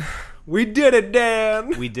 Dan. We did it,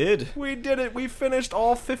 Dan! We did. We did it! We finished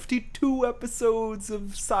all 52 episodes of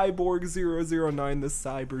Cyborg 009, the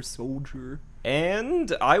Cyber Soldier.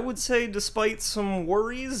 And I would say, despite some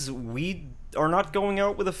worries, we are not going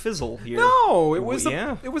out with a fizzle here. No, it was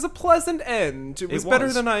a pleasant end. It was better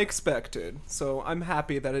was. than I expected. So I'm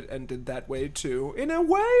happy that it ended that way too. In a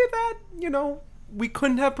way that, we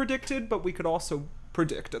couldn't have predicted, but we could also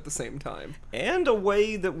predict at the same time. And a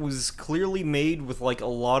way that was clearly made with, like, a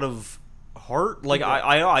lot of heart. Like,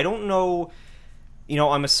 I don't know...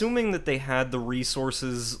 I'm assuming that they had the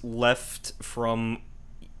resources left from...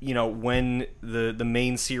 when the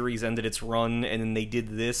main series ended its run, and then they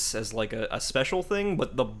did this as, like, a special thing,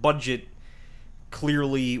 but the budget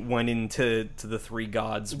clearly went into the 3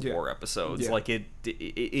 Gods War episodes. Yeah. Like,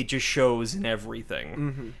 it just shows in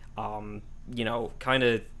everything. Kind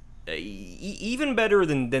of... even better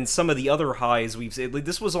than some of the other highs we've seen. Like,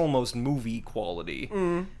 this was almost movie quality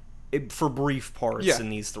for brief parts in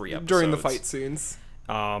these 3 episodes during the fight scenes.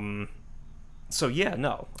 So yeah,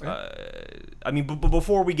 no. I mean, but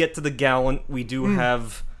before we get to the gallant, we do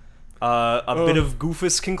have a bit of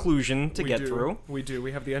Goofus conclusion to get through. We do.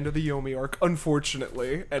 We have the end of the Yomi arc,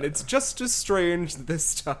 unfortunately, and it's just as strange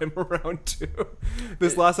this time around too.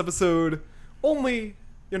 This last episode only,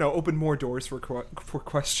 opened more doors for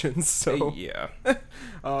questions. So yeah.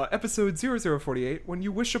 Episode 0048, When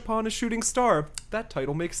You Wish Upon a Shooting Star. That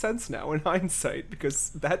title makes sense now in hindsight because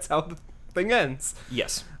that's how the thing ends.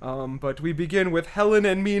 Yes. But we begin with Helen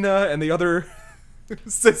and Mina and the other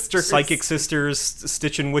sisters, psychic sisters,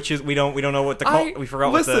 Stitchin' witches. We don't know what to call. We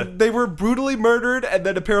forgot what they were brutally murdered, and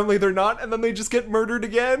then apparently they're not, and then they just get murdered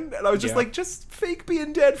again. And I was just like, just fake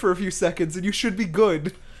being dead for a few seconds, and you should be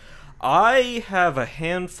good. I have a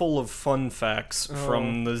handful of fun facts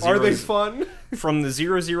from the Are they fun? From the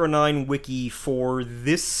 009 wiki for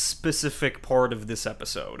this specific part of this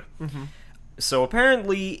episode. Mm-hmm. So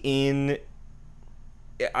apparently in,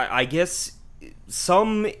 I guess,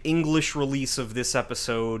 some English release of this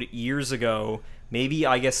episode years ago, maybe,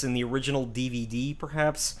 I guess, in the original DVD,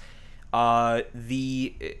 perhaps, or I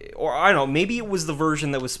don't know, maybe it was the version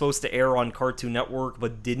that was supposed to air on Cartoon Network,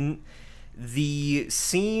 but didn't. The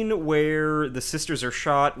scene where the sisters are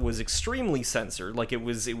shot was extremely censored. Like, it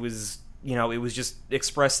was just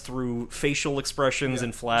expressed through facial expressions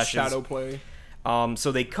and flashes. Shadow play.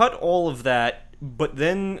 So they cut all of that, but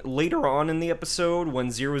then later on in the episode, when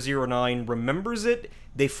 009 remembers it,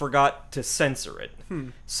 they forgot to censor it.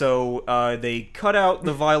 So they cut out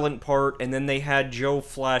the violent part, and then they had Joe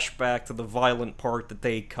flash back to the violent part that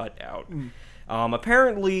they cut out.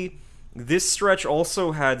 Apparently, this stretch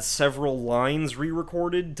also had several lines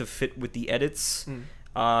re-recorded to fit with the edits.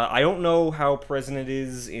 I don't know how present it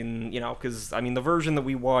is in, because, I mean, the version that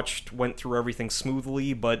we watched went through everything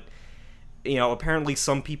smoothly, but apparently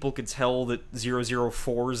some people could tell that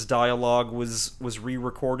 004's dialogue was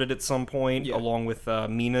re-recorded at some point, along with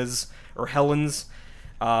Mina's, or Helen's,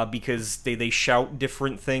 because they shout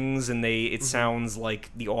different things, and it sounds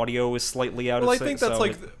like the audio is slightly out of sync. Well, I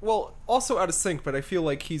think that's also out of sync, but I feel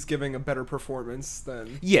like he's giving a better performance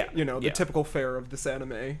than, the typical fare of this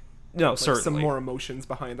anime. No, certainly. Some more emotions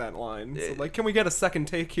behind that line. So, can we get a second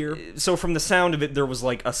take here? So from the sound of it, there was,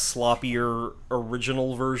 a sloppier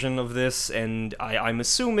original version of this, and I'm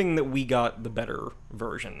assuming that we got the better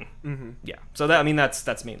version. Mm-hmm. Yeah. So,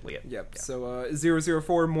 that's mainly it. Yep. Yeah. So,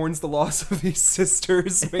 004 mourns the loss of these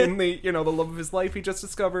sisters, mainly, the love of his life he just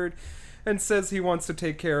discovered, and says he wants to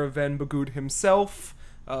take care of Van Bagoot himself.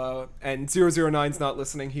 And 009's not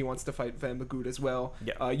listening. He wants to fight Van Bagoot as well.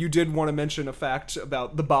 Yeah. You did want to mention a fact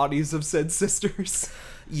about the bodies of said sisters.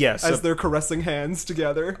 Yes. As they're caressing hands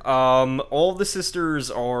together. All the sisters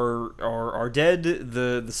are dead.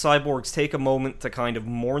 The cyborgs take a moment to kind of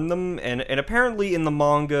mourn them, and apparently in the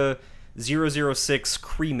manga, 006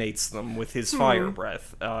 cremates them with his fire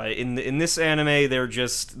breath. In this anime,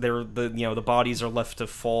 the bodies are left to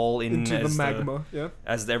fall into the magma.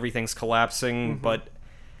 As everything's collapsing, but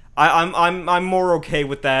I'm more okay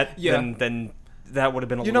with that than that would have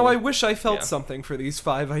been a little... I wish I felt something for these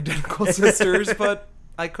 5 identical sisters, but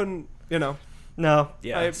I couldn't, No,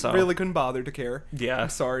 yeah. I really couldn't bother to care. Yeah. I'm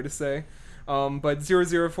sorry to say. But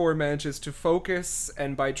 004 manages to focus,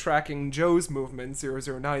 and by tracking Joe's movements,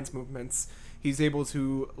 009's movements, he's able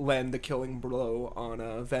to land the killing blow on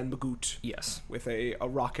Van Bagoot. Yes. With a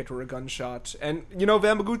rocket or a gunshot. And,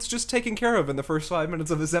 Van Bagoot's just taken care of in the first 5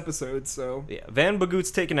 minutes of this episode, so... Yeah, Van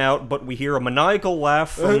Bagoot's taken out, but we hear a maniacal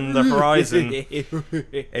laugh from the horizon,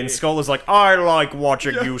 and Skull is like, I like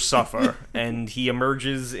watching you suffer. And he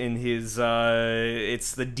emerges in his,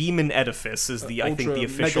 it's the Demon Edifice, is I think the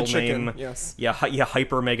official name. Yes. Yeah,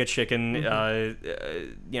 Hyper Mega Chicken.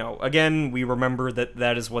 Again, we remember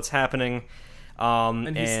that is what's happening.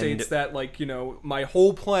 And he states that, my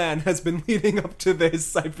whole plan has been leading up to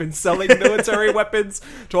this. I've been selling military weapons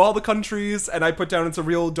to all the countries, and I put down it's a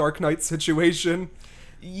real Dark Knight situation.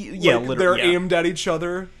 Literally. They're aimed at each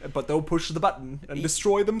other, but they'll push the button and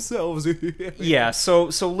destroy themselves. Yeah, so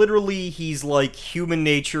literally he's like, human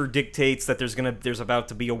nature dictates that there's about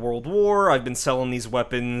to be a world war. I've been selling these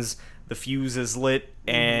weapons. The fuse is lit,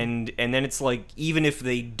 and then it's like, even if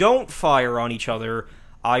they don't fire on each other,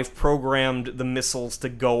 I've programmed the missiles to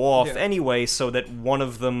go off anyway, so that one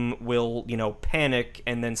of them will, panic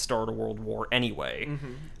and then start a world war anyway.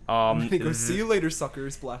 They go, see you later,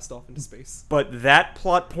 suckers, blast off into space. But that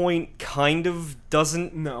plot point kind of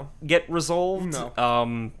doesn't get resolved.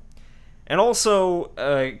 No. And also,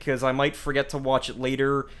 because I might forget to watch it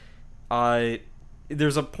later,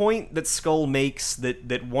 there's a point that Skull makes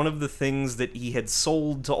that one of the things that he had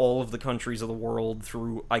sold to all of the countries of the world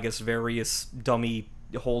through, I guess, various dummy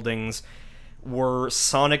holdings were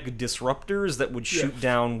sonic disruptors that would shoot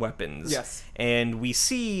down weapons. Yes. And we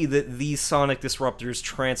see that these sonic disruptors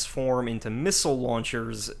transform into missile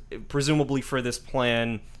launchers, presumably for this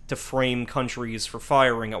plan to frame countries for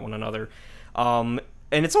firing at one another.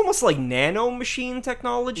 And it's almost like nanomachine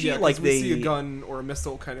technology. Yeah, like we see a gun or a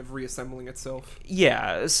missile kind of reassembling itself.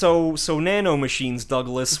 Yeah, so nanomachines,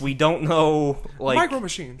 Douglas, we don't know, like... Micro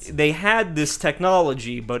machines. They had this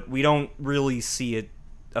technology, but we don't really see it,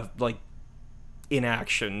 like, in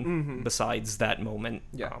action besides that moment.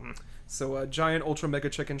 Yeah. So a giant Ultra Mega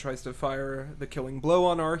Chicken tries to fire the killing blow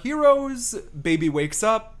on our heroes. Baby wakes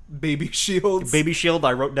up. Baby shields. Baby shield,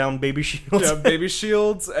 I wrote down baby shields. Yeah, baby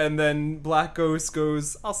shields, and then Black Ghost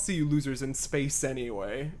goes, "I'll see you losers in space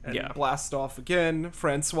anyway," and blast off again.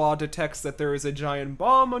 Francois detects that there is a giant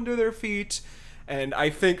bomb under their feet, and I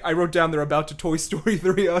think I wrote down they're about to Toy Story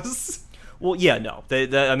 3 us. Well, yeah, no.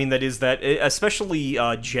 I mean, that is that. Especially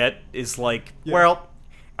Jet is like, well,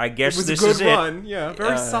 I guess this is it. It was a good run, yeah.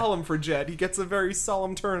 Very solemn for Jet. He gets a very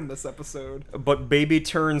solemn turn this episode. But Baby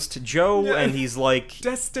turns to Joe, and he's like...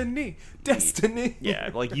 Destiny! Destiny! Yeah,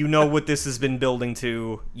 like, you know what this has been building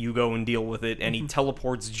to. You go and deal with it. And he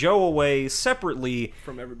teleports Joe away separately...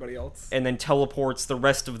 from everybody else. And then teleports the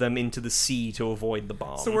rest of them into the sea to avoid the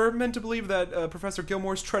bomb. So we're meant to believe that Professor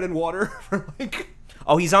Gilmore's treading water for, like...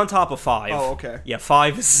 Oh, he's on top of 5. Oh, okay. Yeah,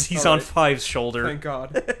 5 is... He's on 5's shoulder. Thank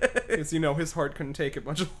God. Because, you know, his heart couldn't take it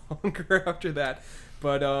much longer after that.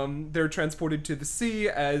 But they're transported to the sea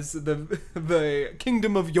as the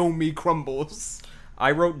kingdom of Yomi crumbles. I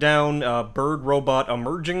wrote down bird robot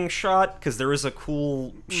emerging shot, because there is a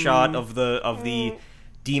cool shot of the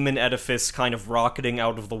demon edifice kind of rocketing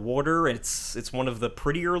out of the water. It's one of the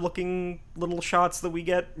prettier looking little shots that we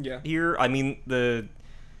get here. I mean,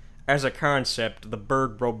 as a concept, the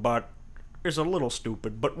bird robot is a little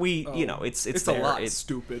stupid, but you know, it's a lot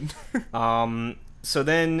stupid. So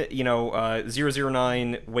then, you know,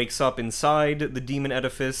 009 wakes up inside the demon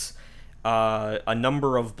edifice. A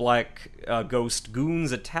number of Black Ghost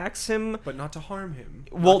goons attacks him, but not to harm him.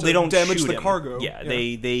 Well, they don't damage shoot the him. cargo. Yeah,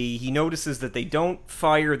 he notices that they don't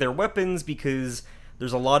fire their weapons because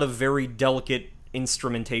there's a lot of very delicate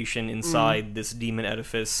instrumentation inside this demon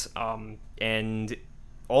edifice, and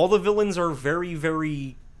all the villains are very,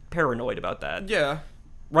 very paranoid about that. Yeah.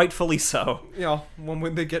 Rightfully so. Yeah,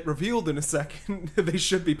 when they get revealed in a second, they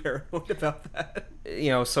should be paranoid about that.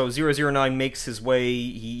 You know, so 009 makes his way,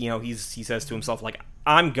 he says to himself, like,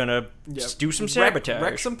 I'm gonna just do some sabotage.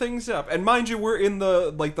 Wreck some things up. And mind you, we're in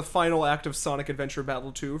the final act of Sonic Adventure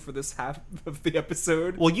Battle 2 for this half of the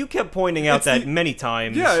episode. Well, you kept pointing out many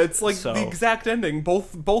times. Yeah, it's like the exact ending.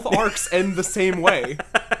 Both arcs end the same way.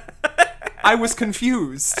 I was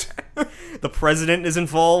confused. The president is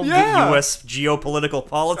involved in U.S. geopolitical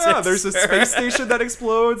politics. Yeah, there's a space station that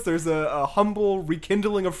explodes. There's a humble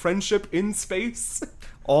rekindling of friendship in space.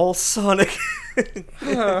 All Sonic.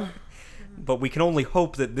 But we can only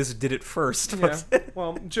hope that this did it first. Yeah.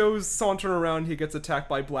 Well, Joe's sauntering around. He gets attacked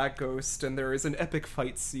by Black Ghost, and there is an epic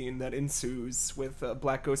fight scene that ensues with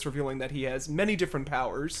Black Ghost revealing that he has many different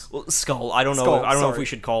powers. Well, Skull. I don't know if we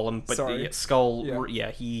should call him, but Skull. Yeah,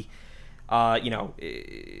 he.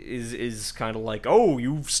 Is kind of like, oh,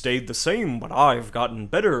 you've stayed the same, but I've gotten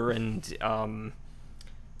better, and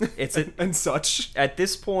it's and such. At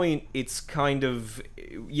this point, it's kind of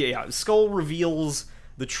Skull reveals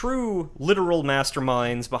the true literal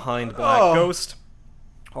masterminds behind Black Ghost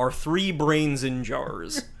are 3 brains in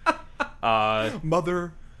jars.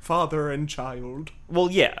 Mother, father, and child. Well,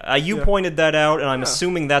 you pointed that out, and I'm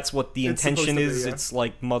assuming that's what the intention is. It's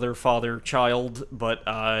like mother, father, child, but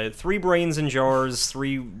 3 brains in jars,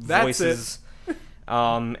 3 voices.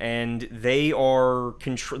 And they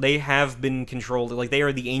have been controlled. Like, they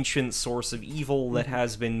are the ancient source of evil that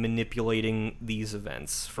has been manipulating these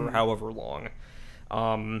events for however long.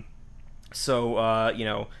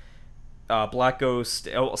 Black Ghost,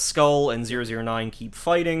 Skull, and 009 keep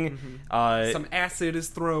fighting. Some acid is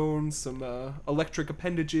thrown, some electric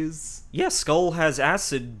appendages. Yeah, Skull has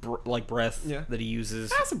acid breath that he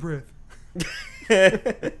uses. Acid breath.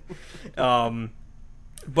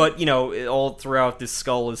 But, you know, all throughout this,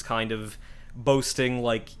 Skull is kind of boasting,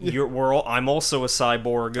 like, I'm also a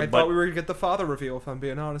cyborg. I thought we were going to get the father reveal, if I'm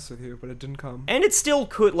being honest with you, but it didn't come. And it still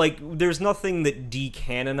could, like, there's nothing that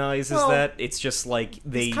decanonizes that. It's just, like,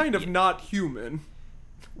 he's kind of not human.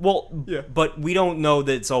 Well, but we don't know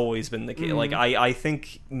that it's always been the case. Like, I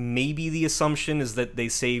think maybe the assumption is that they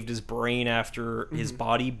saved his brain after his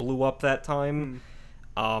body blew up that time.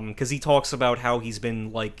 because he talks about how he's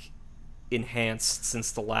been like enhanced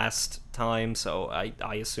since the last time, so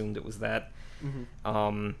I assumed it was that.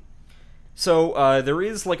 So there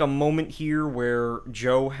is like a moment here where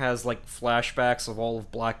Joe has like flashbacks of all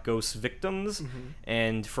of Black Ghost's victims,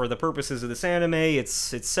 and for the purposes of this anime, it's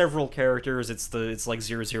several characters. It's like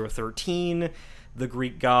 0013, the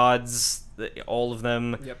Greek gods, all of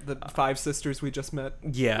them. Yep, the 5 sisters we just met.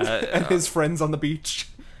 Yeah, And his friends on the beach.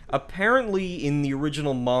 apparently in the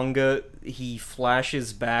original manga, he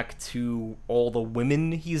flashes back to all the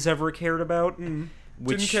women he's ever cared about. Didn't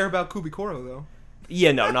care about Kubikoro though.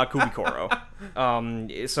 Yeah, no, not Kubikoro.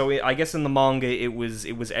 I guess in the manga, it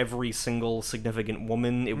was every single significant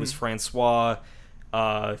woman. It was Francois,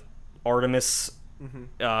 Artemis,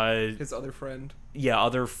 His other friend. yeah,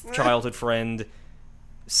 other childhood friend,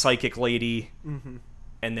 psychic lady,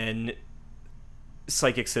 and then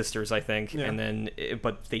psychic sisters, I think, Yeah. and then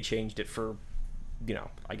but they changed it for,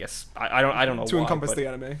 I guess I don't know To why, encompass but, the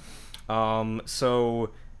anime.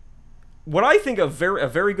 So what I think a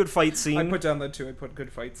very good fight scene. I put down that too. I put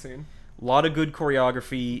good fight scene. A lot of good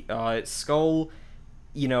choreography. Skull,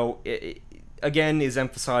 again, is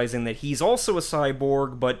emphasizing that he's also a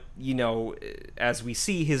cyborg, but, as we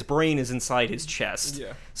see, his brain is inside his chest.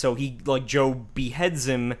 Yeah. So Joe beheads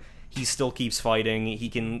him, he still keeps fighting, he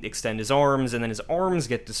can extend his arms, and then his arms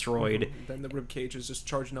get destroyed. Then the rib cage is just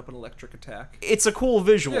charging up an electric attack. It's a cool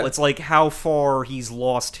visual. Yeah. It's like how far he's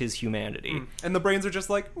lost his humanity. And the brains are just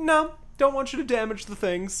like, no, don't want you to damage the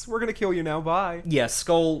things. We're gonna kill you now. Bye. Yeah,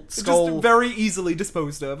 Skull Just very easily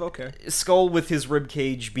disposed of. Okay. Skull with his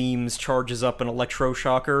ribcage beams charges up an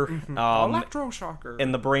electroshocker. Electroshocker.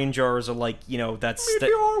 And the brain jars are like, that's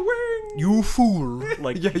Meteor wing. you fool!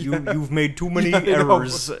 Like Yeah, yeah. you've made too many Yeah, I know.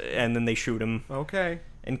 errors, and then they shoot him Okay.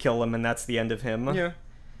 and kill him, and that's the end of him. Yeah.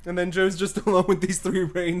 And then Joe's just alone with these 3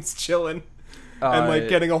 brains chilling. And like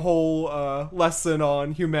getting a whole lesson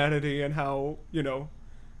on humanity and how,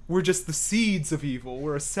 we're just the seeds of evil.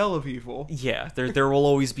 We're a cell of evil. Yeah, there will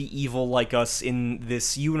always be evil like us in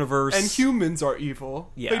this universe. And humans are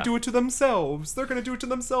evil. Yeah. They do it to themselves. They're gonna do it to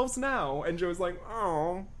themselves now. And Joe's like,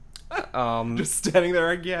 oh. Just standing there,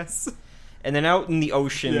 I guess. And then out in the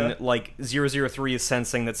ocean, Yeah. like 003 is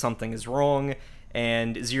sensing that something is wrong,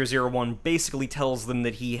 and 001 basically tells them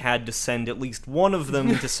that he had to send at least one of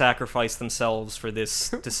them to sacrifice themselves for this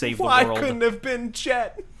to save the Why world. couldn't have been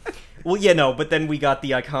Jet? Well, yeah, no, but then we got the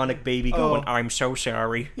iconic baby going, Oh. I'm so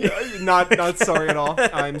sorry. Not sorry at all.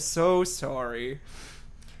 I'm so sorry.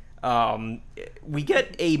 We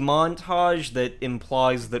get a montage that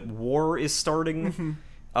implies that war is starting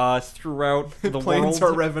throughout the Planes world.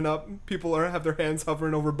 are revving up. People have their hands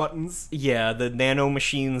hovering over buttons. Yeah, the nano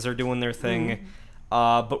machines are doing their thing.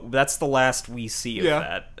 But that's the last we see of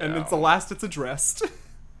that. And it's the last it's addressed.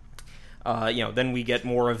 Then we get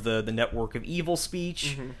more of the network of evil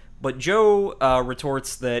speech. But Joe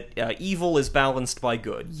retorts that evil is balanced by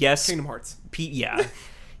good. Yes, Kingdom Hearts.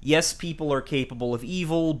 Yes, people are capable of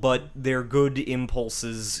evil, but their good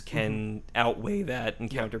impulses can outweigh that and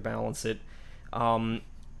counterbalance it.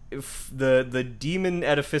 If the demon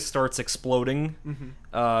edifice starts exploding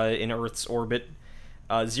in Earth's orbit,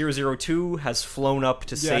 002 has flown up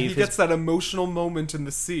to Yeah, save he his... gets that emotional moment in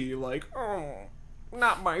the sea, like, oh,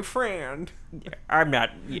 not my friend. I'm not...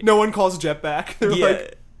 No one calls Jet back. They're Yeah.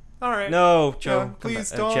 like, all right. No, Joe, Yeah, come please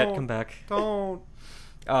back. don't. Jet, come back. Don't.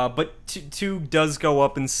 But two does go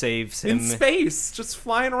up and saves him. In space, just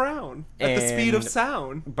flying around at the speed of And-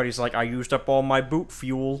 sound. But he's like, I used up all my boot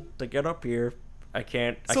fuel to get up here. I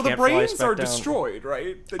can't. So I the can't fly us brains back are down." destroyed,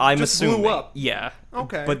 right? They I'm just assuming. blew up. Yeah.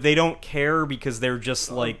 Okay. But they don't care because they're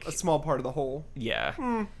just like, A small part of the whole. yeah.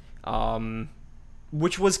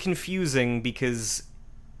 Which was confusing because,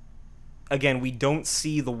 again, we don't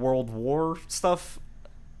see the World War stuff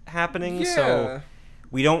happening, Yeah. so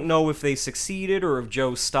we don't know if they succeeded or if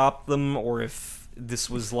Joe stopped them or if this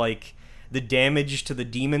was like the damage to the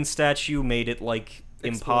demon statue made it like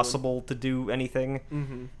impossible to do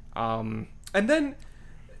anything. And then,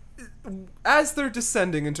 as they're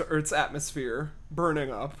descending into Earth's atmosphere,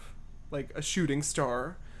 burning up like a shooting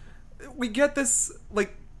star, we get this,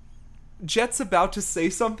 like, Jet's about to say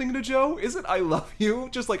something to Joe. Is it "I love you"?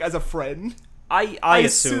 Just like as a friend. I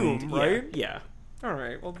assume, assumed, right? Yeah. All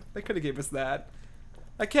right. Well, they could have gave us that.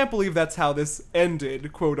 I can't believe that's how this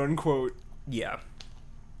ended, quote unquote, Yeah.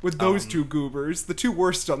 with those two goobers, the 2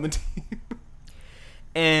 worst on the team.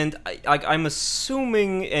 And I'm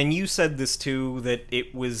assuming, and you said this too, that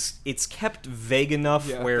it's kept vague enough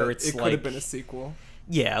Yeah, where that it's it like, could have been a sequel.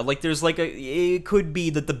 yeah, like there's like it could be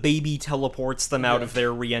that the baby teleports them out Yeah. of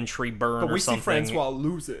their re-entry burn But or we something. see Francois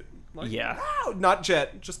lose it. Like, Yeah. wow, not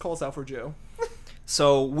Jet. Just calls out for Joe.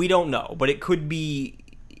 So we don't know, but it could be,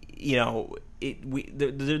 you know,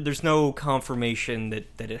 there's no confirmation that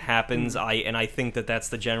it happens. I think that's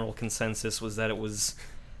the general consensus, was that it was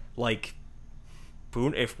like,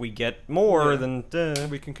 if we get more, then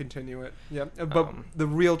we can continue it. Yeah, but the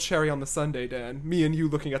real cherry on the sundae, Dan, me and you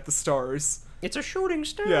looking at the stars. It's a shooting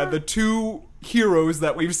star. Yeah, the two heroes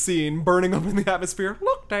that we've seen burning up in the atmosphere.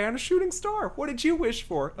 Look, Dan, a shooting star. What did you wish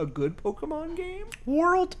for? A good Pokemon game?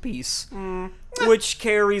 World peace. Which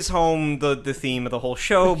carries home the theme of the whole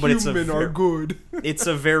show, but it's Human are good. It's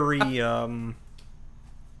a very be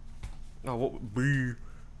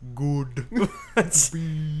good.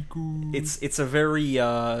 Be good. It's a very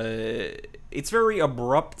it's very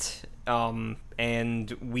abrupt,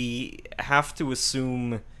 and we have to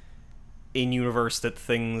assume in universe that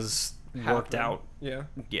things worked out. Yeah.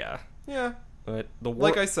 Yeah. But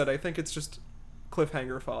like I said, I think it's just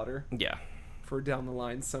cliffhanger fodder. Yeah. For down the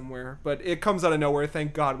line somewhere. But it comes out of nowhere.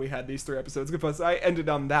 Thank God we had these 3 episodes, because I ended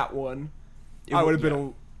on that one. I would have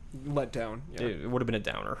been let down. Yeah. It would have been a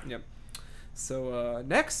downer. Yep. So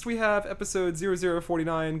next we have episode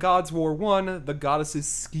 0049, God's War 1, The Goddess's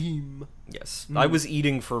Scheme. Yes. I was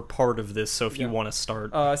eating for part of this, so if you want to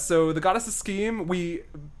start. So The Goddess's Scheme, we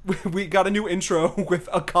got a new intro with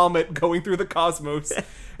a comet going through the cosmos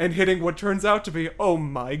and hitting what turns out to be, oh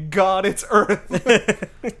my god, it's Earth.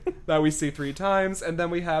 That we see 3 times. And then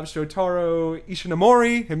we have Shotaro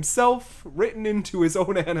Ishinomori himself, written into his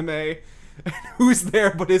own anime. Who's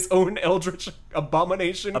there but his own eldritch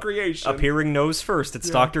abomination creation? Appearing nose first, it's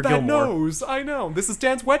Dr. Gilmore. That nose, I know. This is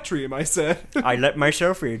Dan's wet dream, I said. I let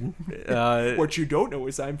myself in. What you don't know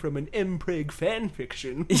is I'm from an Mpreg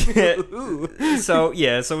fanfiction. So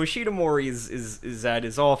Ishinomori is at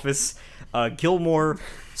his office. Gilmore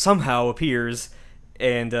somehow appears,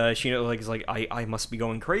 and Shino is like, I must be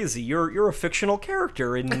going crazy. You're a fictional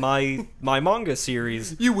character in my manga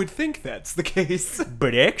series. You would think that's the case.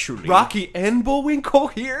 But actually, Rocky and Bullwinkle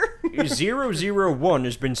here? 001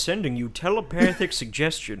 has been sending you telepathic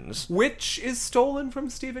suggestions. Which is stolen from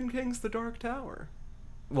Stephen King's The Dark Tower.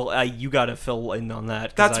 Well, you gotta fill in on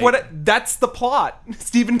that. That's the plot.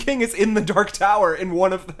 Stephen King is in The Dark Tower in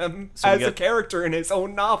one of them as a character in his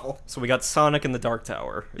own novel. So we got Sonic in The Dark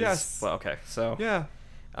Tower. Yes. Well, okay, so... Yeah.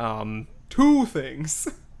 2 things.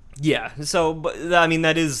 Yeah, so, but, I mean,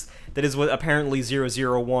 that is what apparently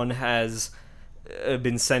 001 has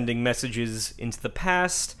been sending messages into the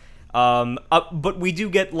past. But we do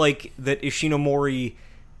get, like, that Ishinomori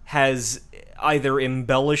has either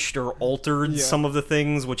embellished or altered some of the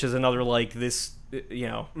things, which is another, like, this, you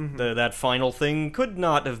know, that final thing could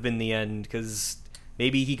not have been the end, because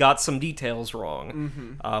maybe he got some details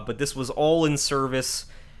wrong. But this was all in service.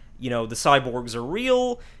 You know, the cyborgs are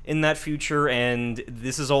real in that future, and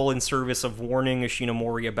this is all in service of warning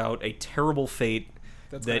Ishinomori about a terrible fate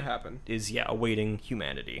that's going to happen. Is, awaiting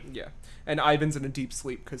humanity. Yeah. And Ivan's in a deep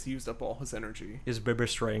sleep because he used up all his energy. His baby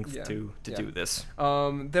strength to do this.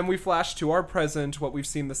 Then we flash to our present, what we've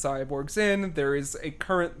seen the cyborgs in. There is a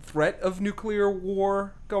current threat of nuclear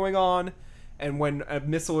war going on, and when a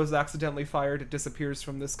missile is accidentally fired, it disappears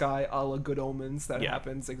from the sky, a la Good Omens. That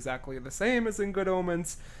happens exactly the same as in Good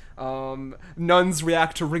Omens. Nuns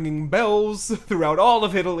react to ringing bells throughout all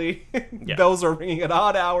of Italy. Bells are ringing at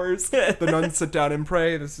odd hours. The nuns sit down and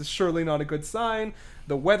pray. This is surely not a good sign.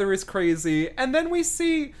 The weather is crazy. And then we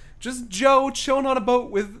see just Joe chilling on a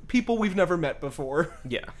boat with people we've never met before.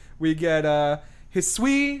 Yeah. We get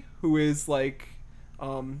Hisui, who is like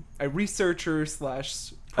a researcher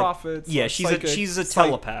 / prophet. She's a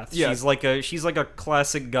telepath. Yeah. She's like a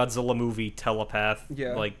classic Godzilla movie telepath.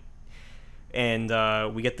 Yeah. Like, and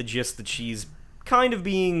we get the gist that she's kind of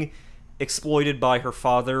being exploited by her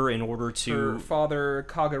father in order to... Her father,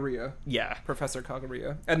 Kaguriya. Yeah. Professor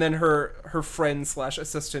Kaguriya. And then her friend /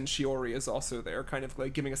 assistant, Shiori, is also there, kind of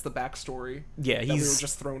like giving us the backstory that we were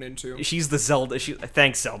just thrown into. She's the Zelda...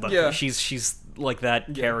 Thanks, Zelda. Yeah. She's like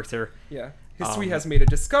that character. Yeah. Hisui has made a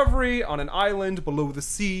discovery on an island below the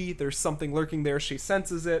sea. There's something lurking there. She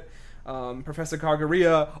senses it. Professor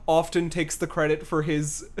Kaguriya often takes the credit for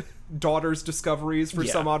his daughter's discoveries for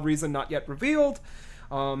some odd reason not yet revealed.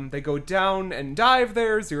 They go down and dive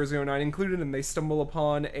there, 009 included, and they stumble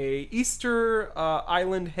upon a Easter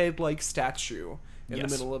island head-like statue in the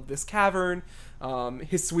middle of this cavern.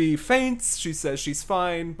 Hisui faints. She says she's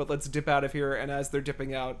fine, but let's dip out of here. And as they're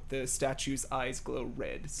dipping out, the statue's eyes glow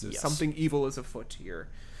red. So something evil is afoot here.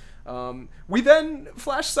 We then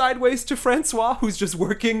flash sideways to Francois, who's just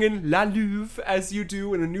working in La Louvre, as you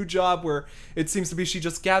do in a new job where it seems to be she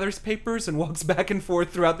just gathers papers and walks back and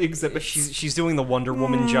forth throughout the exhibit. She's doing the Wonder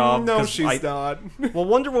Woman job. No, she's not. Well,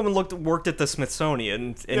 Wonder Woman worked at the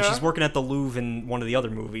Smithsonian, and Yeah. she's working at the Louvre in one of the other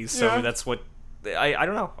movies. So Yeah. that's what I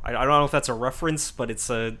don't know. I don't know if that's a reference, but it's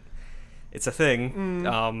a thing.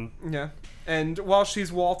 Yeah. And while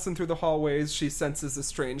she's waltzing through the hallways, she senses a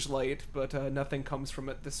strange light, but nothing comes from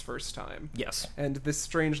it this first time. Yes. And this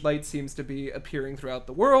strange light seems to be appearing throughout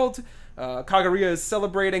the world. Kaguya is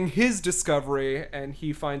celebrating his discovery, and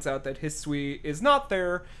he finds out that Hisui is not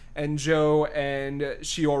there, and Joe and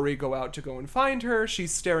Shiori go out to go and find her.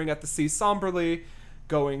 She's staring at the sea somberly,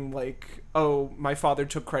 going like, oh, my father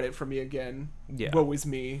took credit for me again. Yeah. Woe is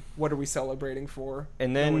me. What are we celebrating for?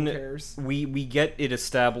 And No one then cares. we get it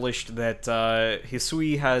established that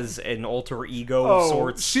Hisui has an alter ego Oh, of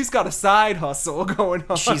sorts. she's got a side hustle going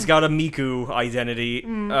on. She's got a Miku identity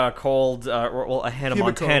called a Hannah Himiko.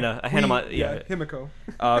 Montana,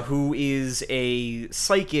 Himiko. who is a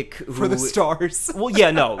psychic who, For the stars.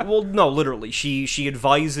 no, literally, she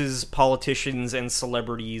advises politicians and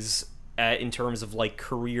celebrities in terms of like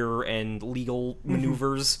career and legal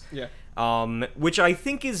maneuvers. Yeah. Which I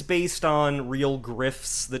think is based on real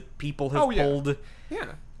grifts that people have pulled.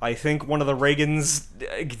 Yeah. I think one of the Reagans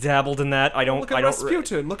dabbled in that. Look at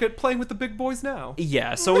Rasputin. Look at Playing with the Big Boys Now.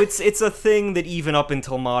 Yeah, so it's a thing that even up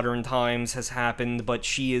until modern times has happened, but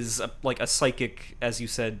she is like a psychic, as you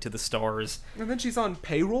said, to the stars. And then she's on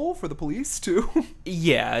payroll for the police, too.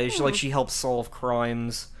 Yeah, she helps solve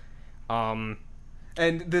crimes.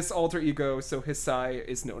 And this alter ego, so Hisai,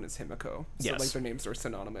 is known as Himiko. So, Yes. like, their names are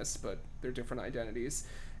synonymous, but they're different identities.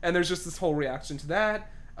 And there's just this whole reaction to that.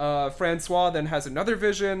 Francois then has another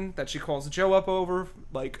vision that she calls Joe up over.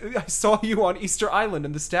 Like, I saw you on Easter Island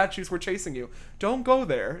and the statues were chasing you. Don't go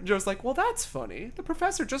there. And Joe's like, well, that's funny. The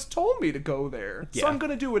professor just told me to go there. So Yeah. I'm going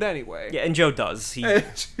to do it anyway. Yeah, and Joe does. He And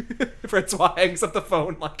Francois hangs up the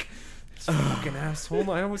phone like, this fucking asshole.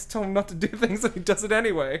 I always tell him not to do things and he does it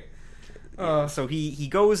anyway. so he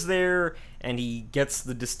goes there and he gets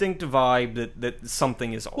the distinct vibe that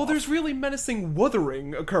something is off. Well, there's really menacing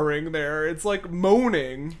wuthering occurring there. It's like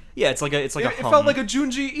moaning. Yeah, it's like a It hum. felt like a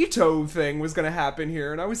Junji Ito thing was going to happen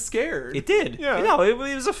here, and I was scared. It did. Yeah. No, it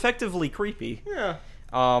was effectively creepy. Yeah.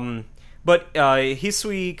 But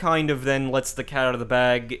Hisui kind of then lets the cat out of the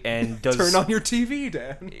bag and does Turn on your TV,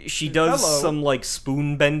 Dan. she does Hello. some like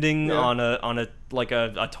spoon bending Yeah. on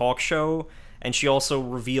a talk show, and she also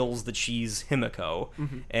reveals that she's Himiko,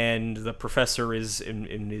 Mm-hmm. and the professor is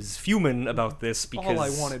fuming about this because All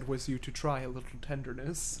I wanted was you to try a little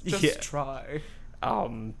tenderness. Just Yeah. try.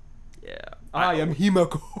 Yeah, I am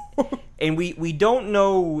Himiko. and we don't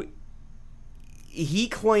know. He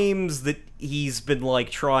claims that he's been like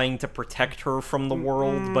trying to protect her from the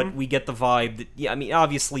world, but we get the vibe that I mean,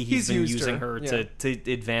 obviously he's been used using her, her to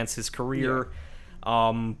advance his career.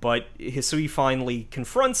 But Hisui finally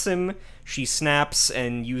confronts him. She snaps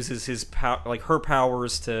and uses his her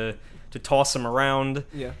powers to toss him around.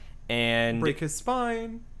 Yeah. And Break his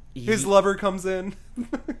spine. His lover comes in.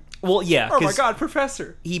 well, yeah, Oh my 'cause god,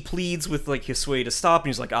 Professor. he pleads with like Hisui to stop, and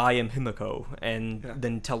he's like, "I am Himiko," and Yeah.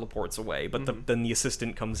 then teleports away. But then the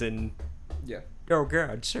assistant comes in. Yeah. Oh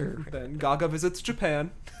God, sir. Then Gaga visits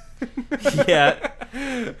Japan. Yeah.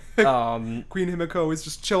 Queen Himiko is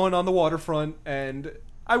just chilling on the waterfront and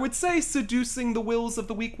I would say seducing the wills of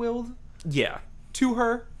the weak-willed Yeah. to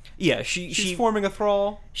her. Yeah. She's She forming a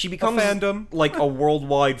thrall. she becomes a fandom. like a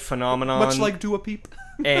worldwide phenomenon. Much like Dua Peep.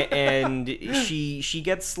 and she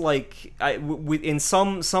gets like in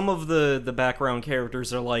some of the background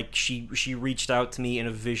characters are like she reached out to me in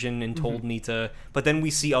a vision and told me to, but then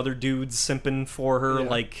we see other dudes simping for her Yeah.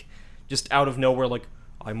 like just out of nowhere, like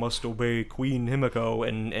I must obey Queen Himiko,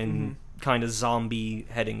 and kind of zombie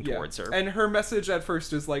heading towards her. And her message at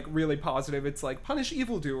first is like really positive. It's like punish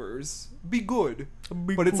evildoers, be good.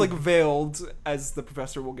 But it's like veiled, as the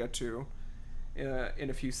professor will get to in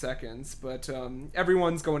a few seconds. But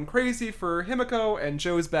everyone's going crazy for Himiko, and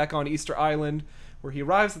Joe's back on Easter Island, where he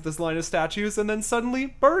arrives at this line of statues, and then suddenly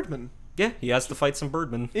Birdman, Yeah, he has to fight some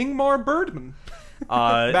Birdmen. Ingmar Birdman,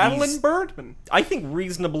 Madeline These, Birdman. I think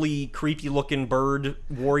reasonably creepy looking bird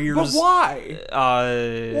warriors. But why?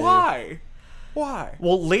 Why? Why?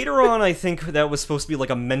 Well, later on, I think that was supposed to be like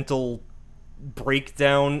a mental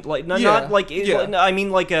breakdown, like Yeah, not like yeah. I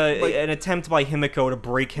mean like Like- an attempt by Himiko to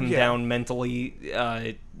break him Yeah. down mentally,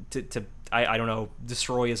 to I don't know,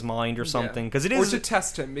 destroy his mind or something, because it or is to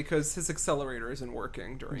test him because his accelerator isn't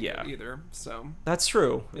working during Yeah. it either. So that's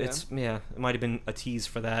true. Yeah. It might have been a tease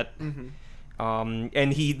for that.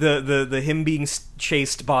 And the him being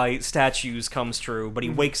chased by statues comes true, but he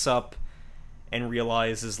wakes up and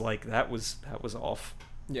realizes like that was off.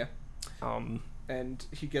 Yeah. And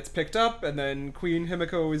he gets picked up, and then Queen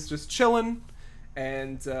Himiko is just chilling,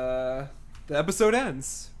 and the episode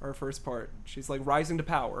ends. Our first part. She's like rising to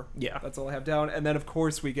power. Yeah. That's all I have down. And then of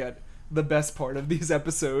course we get the best part of these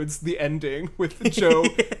episodes, the ending with Joe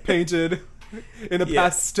painted in a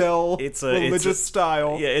pastel religious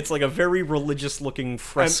style. Yeah, it's like a very religious looking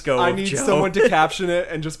fresco. And I of need Joe. someone to caption it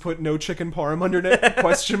and just put no chicken parm underneath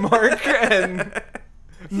question mark, and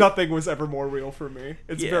nothing was ever more real for me.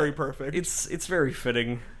 It's very perfect. It's very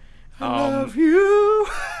fitting. I love you.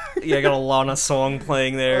 Yeah, I got a Lana song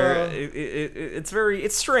playing there.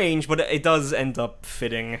 It's strange, but it does end up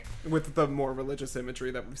fitting with the more religious imagery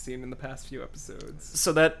that we've seen in the past few episodes.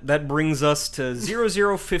 So that brings us to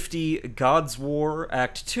 0050 God's War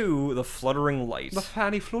Act 2, The Fluttering Light. The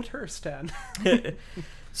Fanny Flutter Stan.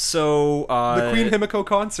 So the Queen Himiko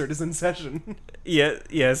concert is in session.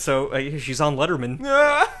 Yeah. So she's on Letterman.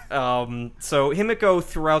 So Himiko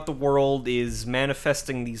throughout the world is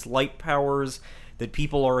manifesting these light powers that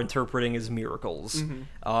people are interpreting as miracles.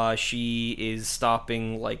 She is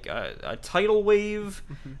stopping like a tidal wave.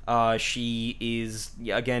 She is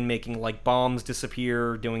again making like bombs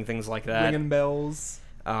disappear, doing things like that. Ringing bells.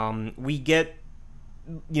 We get,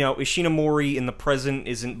 Ishinomori in the present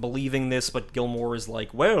isn't believing this, but Gilmore is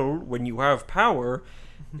like, well, when you have power,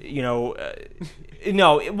 no,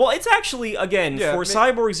 well, it's actually, again, for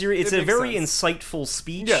Cyborg Zero, it's a very insightful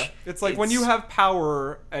speech. Yeah, it's like when you have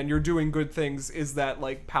power and you're doing good things, is that,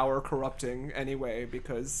 like, power corrupting anyway,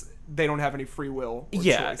 because they don't have any free will or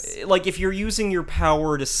choice. Like, if you're using your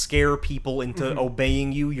power to scare people into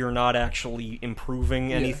obeying you, you're not actually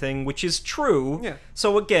improving anything, which is true. Yeah.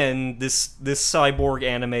 So, again, this Cyborg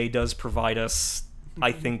anime does provide us,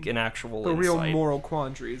 I think, an actual insight. Real moral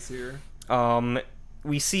quandaries here.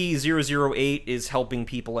 We see 008 is helping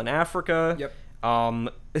people in Africa. Yep.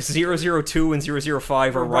 002 and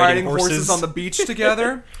 005 are riding horses on the beach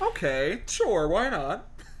together. Okay, sure, why not?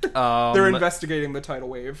 They're investigating the tidal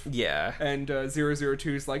wave. Yeah. And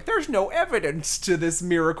 002 is like, there's no evidence to this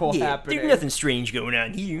miracle happening. There's nothing strange going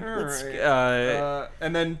on here.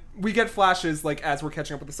 And then we get flashes, like, as we're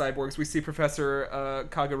catching up with the cyborgs, we see Professor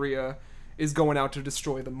Kagaria is going out to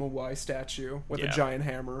destroy the Moai statue with a giant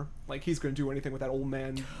hammer. Like, he's going to do anything with that old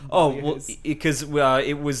man. Because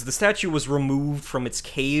the statue was removed from its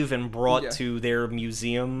cave and brought to their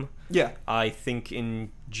museum. Yeah. I think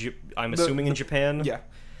I'm assuming in Japan. Yeah.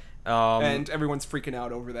 And everyone's freaking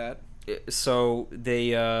out over that. So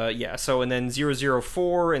they, so and then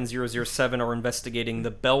 004 and 007 are investigating the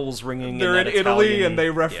bells ringing. They're in Italy and they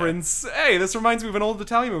reference, hey, this reminds me of an old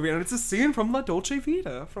Italian movie, and it's a scene from La Dolce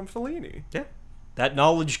Vita from Fellini. Yeah. That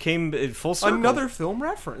knowledge came full circle. Another film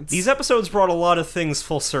reference. These episodes brought a lot of things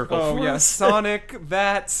full circle for us. Sonic,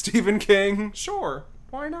 that, Stephen King. Sure,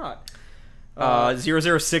 why not?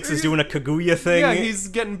 006 is doing a Kaguya thing. Yeah, he's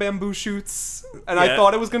getting bamboo shoots. And I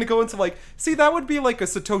thought it was going to go into, like... See, that would be like a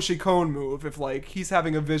Satoshi Kon move if, like, he's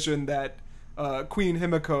having a vision that Queen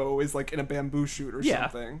Himiko is, like, in a bamboo shoot or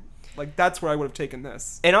something. Like, that's where I would have taken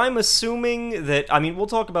this. And I'm assuming that... I mean, we'll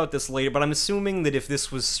talk about this later, but I'm assuming that if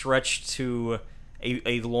this was stretched to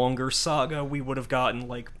a longer saga, we would have gotten,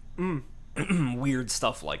 like... weird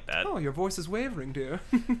stuff like that. Oh, your voice is wavering, dear.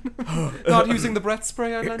 Not using the breath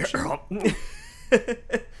spray I mentioned?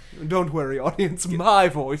 Don't worry, audience. My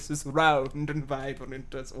voice is round and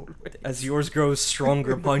vibrant as always. As yours grows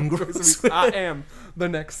stronger, mine grows. I am the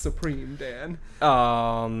next Supreme, Dan.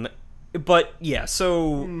 But yeah,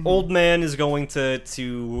 so Old Man is going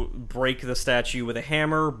to break the statue with a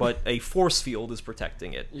hammer, but a force field is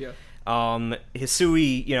protecting it. Yeah.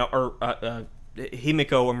 Hisui,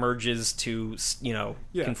 Himiko emerges to,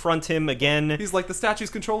 confront him again. He's like, the statue's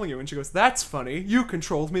controlling you. And she goes, that's funny. You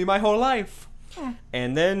controlled me my whole life.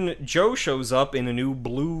 And then Joe shows up in a new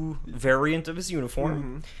blue variant of his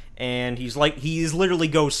uniform. And he's literally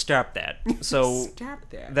go stab that. So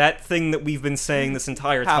that thing that we've been saying this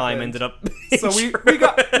entire time ended up. So we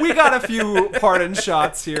got a few pardon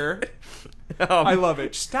shots here. I love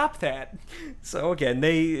it. Stop that. So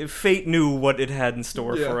again, fate knew what it had in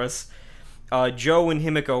store for us. Joe and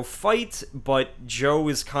Himiko fight, but Joe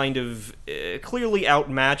is kind of clearly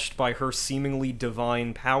outmatched by her seemingly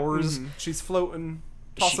divine powers. She's floating,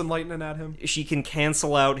 tossing lightning at him. She can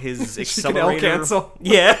cancel out his accelerator. She can L-cancel.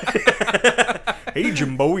 Yeah. Hey,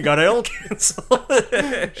 Jimbo, we got L-cancel.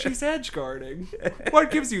 She's edge guarding.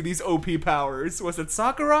 What gives you these OP powers? Was it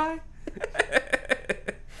Sakurai?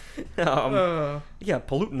 Yeah,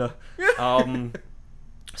 Palutena.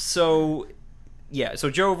 So... yeah,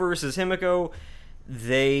 so Joe versus Himiko,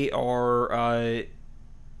 they are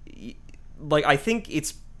like I think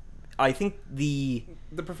the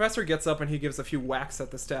professor gets up and he gives a few whacks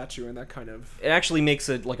at the statue, and that kind of it actually makes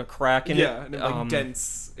it like a crack in it. Yeah, and it like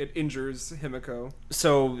dents. It injures Himiko.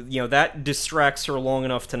 So that distracts her long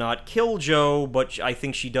enough to not kill Joe, but I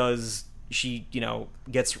think she does. She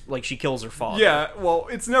gets she kills her father. Yeah, well,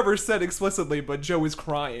 it's never said explicitly, but Joe is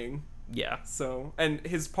crying. Yeah. So, and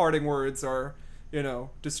his parting words are,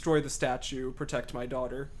 destroy the statue, protect my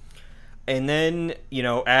daughter. And then,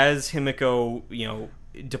 as Himiko,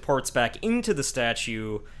 departs back into the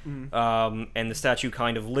statue, and the statue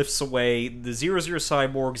kind of lifts away, the 00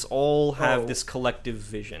 cyborgs all have this collective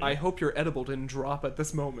vision. I hope your edible didn't drop at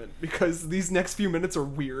this moment, because these next few minutes are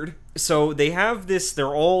weird. So they have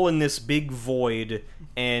they're all in this big void,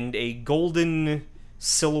 and a golden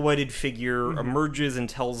silhouetted figure emerges and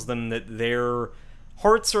tells them that their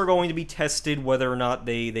hearts are going to be tested, whether or not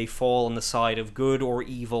they fall on the side of good or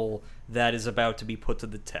evil that is about to be put to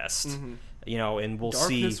the test. And we'll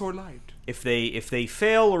Darkness see or light. if they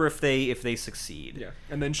fail or if they succeed. Yeah,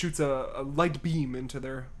 and then shoots a light beam into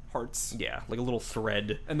their hearts. Yeah, like a little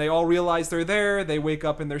thread. And they all realize they're there. They wake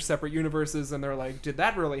up in their separate universes, and they're like, "Did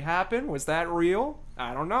that really happen? Was that real?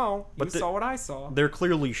 I don't know. But you saw what I saw." They're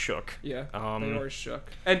clearly shook. Yeah, they are shook.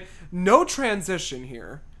 And no transition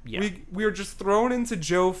here. Yeah. We are just thrown into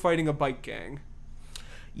Joe fighting a bike gang.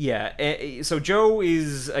 Yeah, so Joe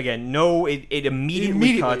is, again, it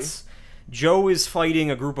immediately cuts. Joe is fighting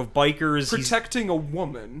a group of bikers. Protecting a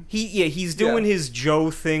woman. He's doing his Joe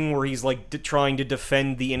thing where he's, like, trying to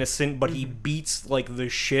defend the innocent, but he beats, like, the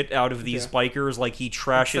shit out of these bikers. Like, he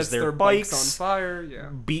trashes their bikes. On fire,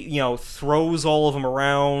 throws all of them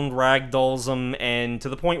around, ragdolls them, and to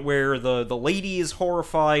the point where the lady is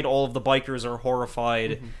horrified, all of the bikers are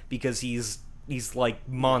horrified, because he's like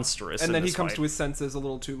monstrous. And then he comes to his senses a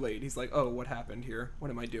little too late. He's like, "Oh, what happened here? What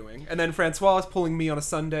am I doing?" And then Francois is pulling me on a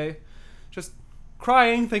Sunday, just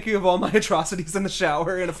crying, thinking of all my atrocities in the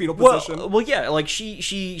shower in a fetal position. Well, yeah, like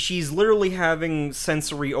she's literally having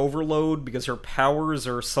sensory overload because her powers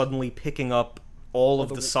are suddenly picking up all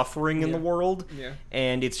of the suffering in the world,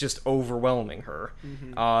 and it's just overwhelming her.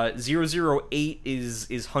 008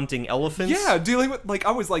 is hunting elephants. Yeah, dealing with, like,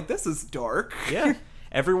 I was like, this is dark. Yeah.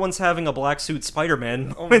 Everyone's having a black suit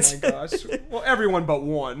Spider-Man. Oh my gosh. Well, everyone but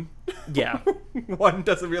one. Yeah. One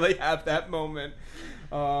doesn't really have that moment.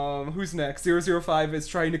 Who's next? 005 is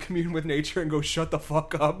trying to commune with nature and go, "Shut the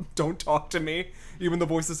fuck up. Don't talk to me." Even the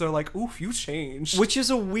voices are like, "Oof, you changed." Which is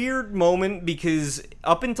a weird moment because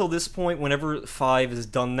up until this point, whenever 5 has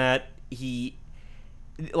done that,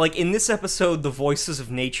 like, in this episode, the voices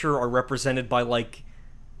of nature are represented by, like,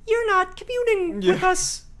 "You're not communing with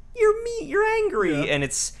us. You're angry," and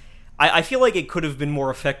it's. I feel like it could have been more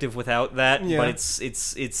effective without that, but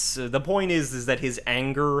it's the point is that his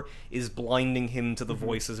anger is blinding him to the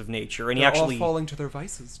voices of nature, and They're all falling to their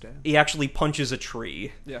vices, Dan. He actually punches a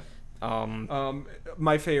tree. Yeah.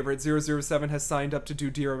 My favorite, 007 has signed up to do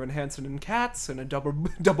Dear Evan Hansen and Cats in a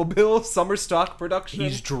double bill summer stock production.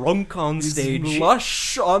 He's drunk on stage. He's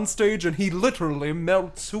lush on stage, and he literally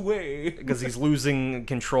melts away. Because he's losing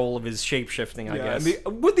control of his shape-shifting, I guess.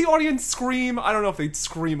 Would the audience scream? I don't know if they'd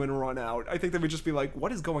scream and run out. I think they would just be like,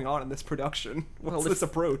 what is going on in this production? What's this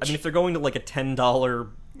approach? I mean, if they're going to, like, a $10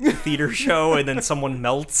 theater show and then someone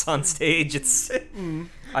melts on stage, it's...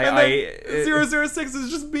 006 is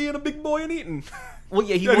just being a big boy and eating. Well,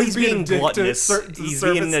 yeah, he's being gluttonous. He's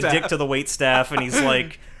being a dick to the wait staff, and he's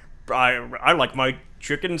like, I like my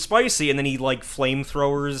chicken spicy, and then he, like,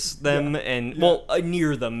 flamethrowers them,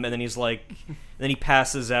 near them, and then he's like, then he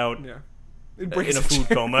passes out in a food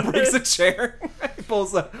coma. Breaks a chair. He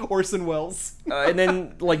pulls a Orson Welles. And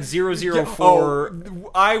then, like, 004...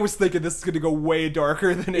 I was thinking this is going to go way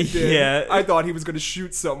darker than it did. Yeah. I thought he was going to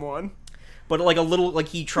shoot someone. But, like,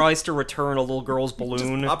 he tries to return a little girl's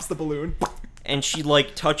balloon. Just pops the balloon. And she,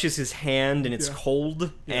 like, touches his hand, and it's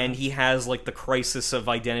cold. And he has, like, the crisis of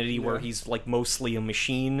identity where he's, like, mostly a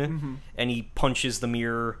machine. And he punches the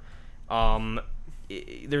mirror.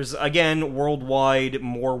 There's, again, worldwide,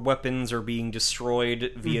 more weapons are being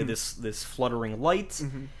destroyed via this fluttering light.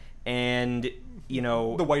 And...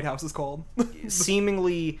 the White House is called.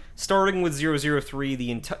 Seemingly, starting with 003,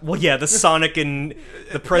 the Sonic and...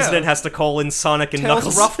 The president has to call in Sonic and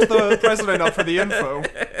Knuckles. Roughed the president up for the info.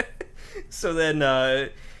 So then,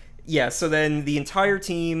 the entire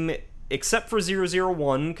team, except for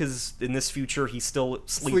 001, because in this future he's still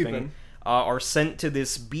sleeping. Are sent to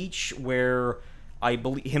this beach where I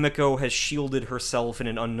believe Himiko has shielded herself in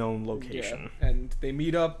an unknown location. Yeah, and they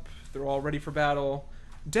meet up, they're all ready for battle.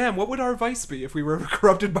 Damn, what would our vice be if we were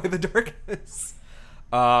corrupted by the darkness?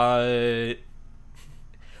 Well,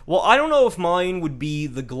 I don't know if mine would be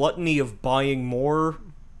the gluttony of buying more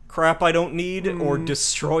crap I don't need or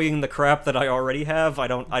destroying the crap that I already have. I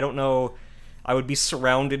don't know. I would be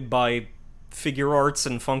surrounded by figure arts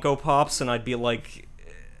and Funko Pops, and I'd be like,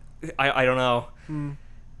 I don't know.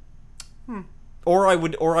 Or I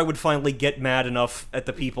would finally get mad enough at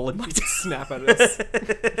the people in my Snap at us.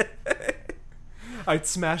 I'd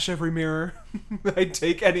smash every mirror. I'd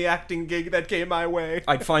take any acting gig that came my way.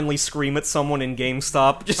 I'd finally scream at someone in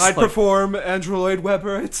GameStop. I'd perform Andrew Lloyd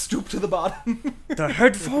Webber. I'd stoop to the bottom. The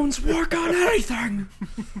headphones work on anything.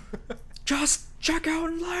 Just check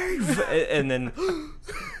out and leave. And then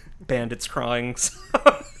bandits crying.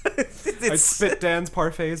 I'd spit Dan's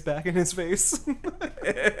parfaits back in his face.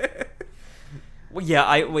 Well,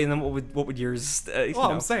 yeah. Wait. Then what would yours?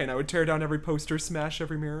 I'm saying I would tear down every poster, smash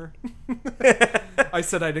every mirror. I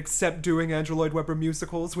said I'd accept doing Andrew Lloyd Webber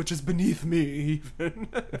musicals, which is beneath me. Even.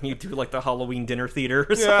 You do like the Halloween dinner theater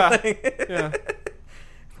or something. Yeah.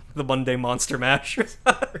 The Monday Monster Mash.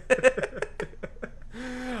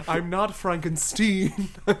 I'm not Frankenstein.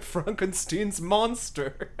 I'm Frankenstein's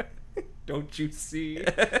monster. Don't you see?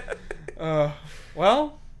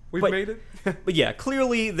 Well, we've made it. But yeah,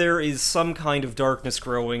 clearly there is some kind of darkness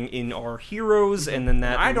growing in our heroes, and then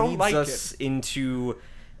that leads us into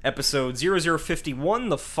episode 0051,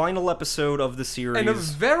 the final episode of the series. And a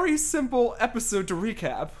very simple episode to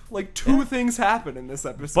recap. Like, two things happen in this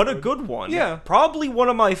episode. But a good one. Yeah. Probably one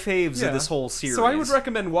of my faves of this whole series. So I would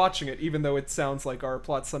recommend watching it, even though it sounds like our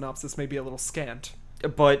plot synopsis may be a little scant.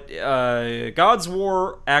 But God's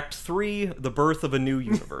War, Act 3, The Birth of a New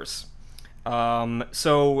Universe.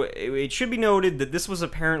 So it should be noted that this was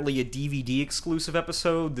apparently a DVD exclusive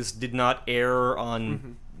episode. This did not air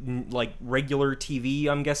on like regular TV,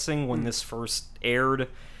 I'm guessing, when this first aired.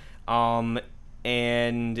 And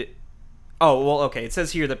it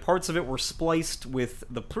says here that parts of it were spliced with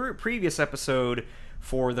the previous episode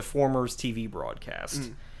for the Formers TV broadcast.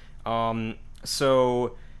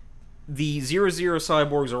 So the 00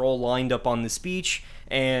 cyborgs are all lined up on this beach,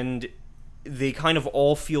 and they kind of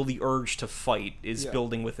all feel the urge to fight is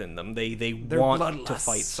building within them. They're want to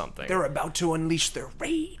fight something. They're about to unleash their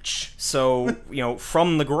rage. So,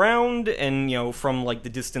 from the ground and, from, like, the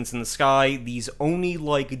distance in the sky, these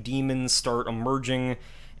Oni-like demons start emerging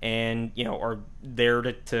and, are there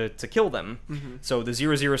to kill them. So the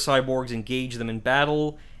 00 cyborgs engage them in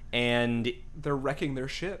battle, and they're wrecking their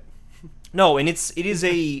ship. No, and it is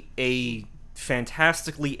a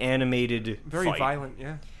fantastically animated Very fight. Violent,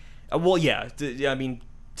 yeah. Well, yeah. I mean,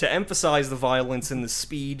 to emphasize the violence and the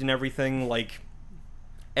speed and everything, like,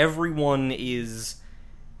 everyone is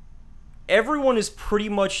pretty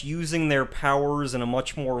much using their powers in a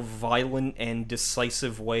much more violent and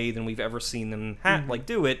decisive way than we've ever seen them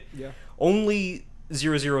do it. Yeah. Only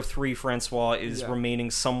 003 Francois is remaining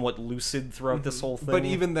somewhat lucid throughout this whole thing. But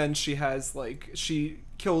even then, she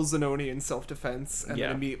kills Zanoni in self-defense and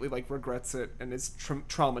then immediately regrets it and is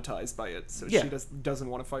traumatized by it, so she doesn't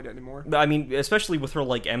want to fight anymore. I mean, especially with her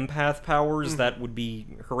empath powers, that would be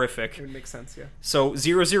horrific. It would make sense, yeah. So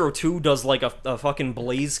 002 does a fucking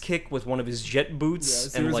blaze kick with one of his jet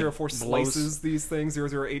boots. Yeah, 004 slices these things.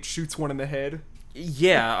 008 shoots one in the head.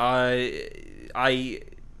 Yeah,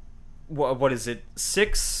 what is it?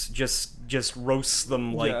 6 just roasts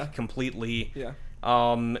them completely. Yeah.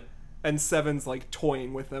 And 7's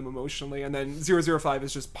toying with them emotionally, and then 005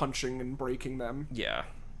 is just punching and breaking them. Yeah.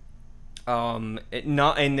 And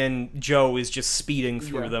then Joe is just speeding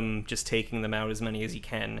through them, just taking them out as many as he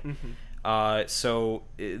can. So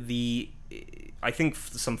I think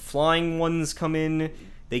some flying ones come in.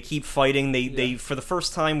 They keep fighting. They for the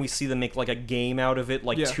first time we see them make a game out of it.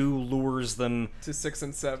 2 lures them to 6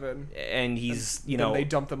 and 7, and he's then they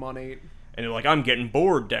dump them on 8. And they're like, I'm getting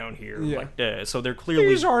bored down here. Yeah. So they're clearly...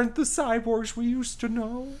 These aren't the cyborgs we used to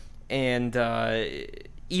know. And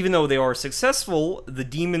even though they are successful, the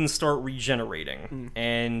demons start regenerating.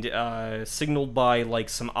 And signaled by,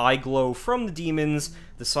 some eye glow from the demons,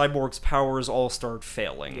 the cyborgs' powers all start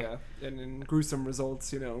failing. Yeah, and in gruesome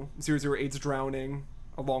results, 008's drowning,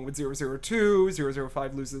 along with 002.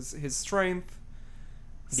 005 loses his strength.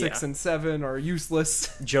 6 and 7 are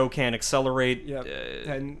useless. Joe can't accelerate. Yep.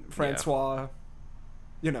 And Francois,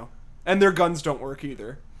 and their guns don't work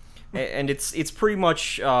either. And it's pretty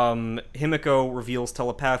much Himiko reveals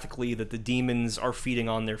telepathically that the demons are feeding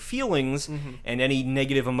on their feelings, and any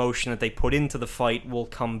negative emotion that they put into the fight will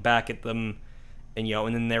come back at them, and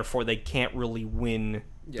and then therefore they can't really win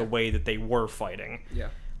the way that they were fighting. Yeah.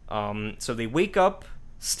 So they wake up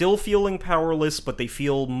still feeling powerless, but they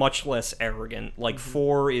feel much less arrogant.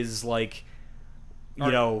 4 is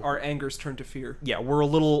our anger's turned to fear. Yeah, we're a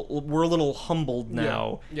little humbled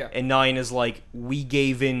now. Yeah. And Nine is like, we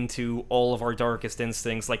gave in to all of our darkest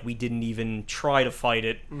instincts, like we didn't even try to fight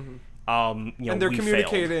it. And they're we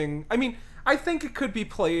communicating. I mean, I think it could be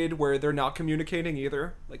played where they're not communicating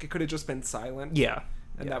either. Like, it could have just been silent. Yeah.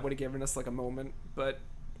 And that would have given us, like, a moment. But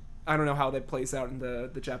I don't know how that plays out in the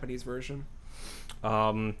Japanese version.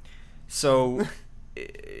 So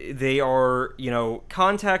they are,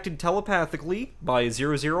 contacted telepathically by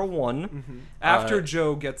 001. After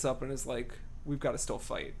Joe gets up and is like, we've got to still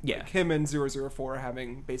fight. Yeah. Like, him and 004 are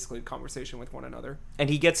having basically a conversation with one another. And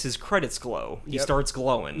he gets his credits glow. He Yep. starts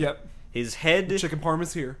glowing. Yep. His head Chicken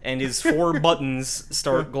Parma's here. and his 4 buttons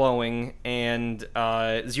start glowing, and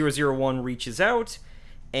 001 reaches out,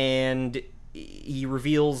 and he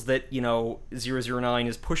reveals that, 009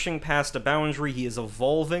 is pushing past a boundary, he is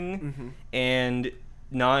evolving, and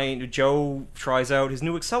Joe tries out his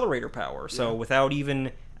new accelerator power. So without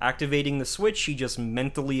even activating the switch, he just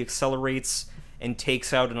mentally accelerates and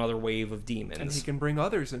takes out another wave of demons. And he can bring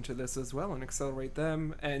others into this as well and accelerate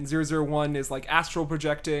them. And 001 is like astral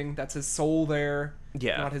projecting. That's his soul there.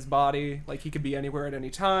 Yeah. Not his body. Like, he could be anywhere at any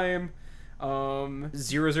time.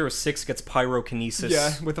 006 gets pyrokinesis.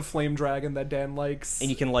 Yeah, with a flame dragon that Dan likes. And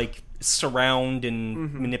you can, surround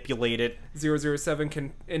and manipulate it. 007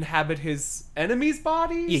 can inhabit his enemies'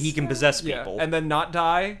 bodies. Yeah, he can possess Yeah, people. and then not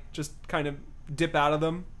die. Just kind of dip out of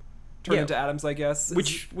them. Turn Yeah. into atoms, I guess.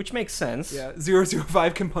 Which makes sense. Yeah,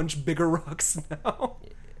 005 can punch bigger rocks now.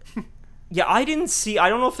 Yeah, I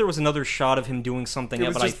don't know if there was another shot of him doing something, It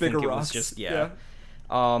was but I just think bigger it rocks. was just, Yeah.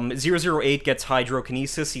 008 gets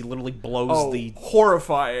hydrokinesis. He literally blows the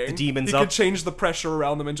horrifying. demons he up. could change the pressure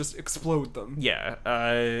around them and just explode them. Yeah,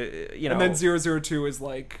 And then 002 is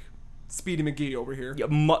like Speedy McGee over here.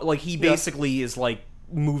 yeah, he basically is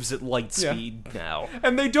moves at light Yeah. speed now.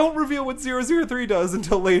 And they don't reveal what 003 does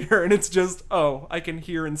until later, and it's just, I can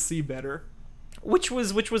hear and see better. Which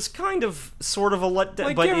was kind of sort of a letdown,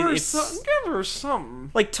 Like, but give her it's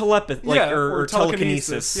something. like telepathy, Yeah, or or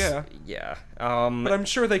telekinesis. telekinesis, Yeah. But I'm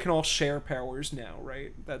sure they can all share powers now,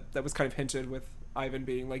 right? That was kind of hinted with Ivan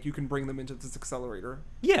being like, you can bring them into this accelerator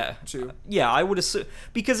Yeah. too. Yeah, I would assume,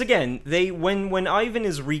 because again, when Ivan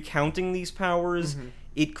is recounting these powers,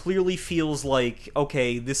 it clearly feels like,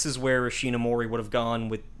 okay, this is where Ishinomori would have gone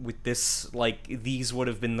with this, these would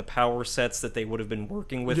have been the power sets that they would have been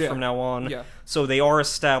working with Yeah. from now on. Yeah. So they are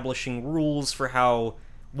establishing rules for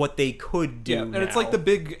what they could do. Yeah, and it's like the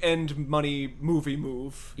big end money movie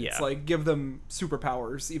move. Yeah. It's like, give them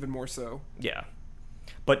superpowers, even more so. Yeah.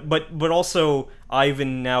 But also,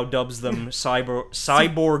 Ivan now dubs them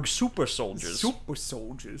cyborg super soldiers. Super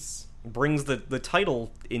soldiers. Brings the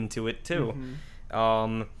title into it too. Mm-hmm.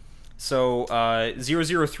 So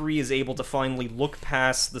 003 is able to finally look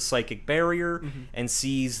past the psychic barrier and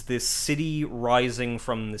sees this city rising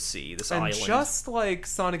from the sea, this And island. just like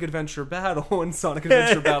Sonic Adventure Battle and Sonic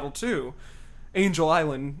Adventure Battle 2, Angel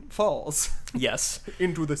Island falls Yes.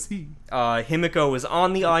 into the sea. Himiko is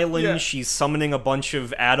on the island. Yeah. She's summoning a bunch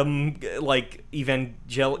of atom,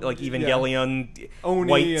 Evangelion Oni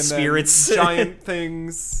white and spirits. then giant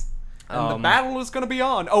things. And the battle is going to be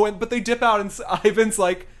on. Oh, but they dip out and Ivan's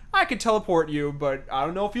like, I could teleport you, but I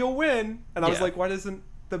don't know if you'll win. And I was Yeah. like, why doesn't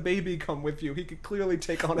the baby come with you? He could clearly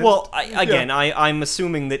take on it. Well, I'm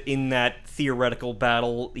assuming that in that theoretical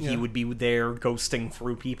battle, he Yeah. would be there ghosting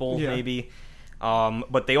through people, Yeah. maybe.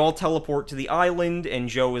 But they all teleport to the island, and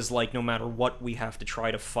Joe is like, no matter what, we have to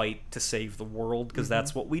try to fight to save the world, because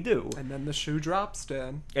that's what we do. And then the shoe drops,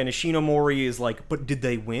 Dan. And Ishinomori is like, but did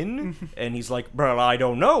they win? And he's like, but I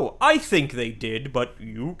don't know. I think they did, but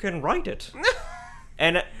you can write it.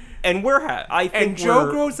 and I think And Joe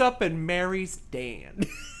we're... grows up and marries Dan.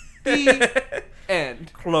 The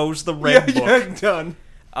end. Close the red book. Yeah, done.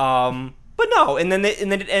 But no, and then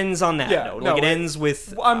it ends on that Yeah, note. no, It ends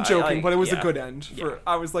with. Well, I'm joking, but it was yeah. a good end.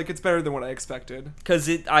 I was like, it's better than what I expected. Because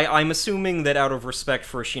I'm assuming that out of respect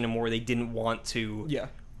for Ishinomori, they didn't want to Yeah.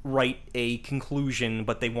 write a conclusion,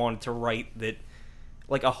 but they wanted to write that,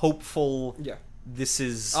 like, a hopeful. Yeah. This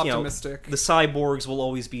is Optimistic. the cyborgs will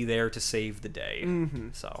always be there to save the day.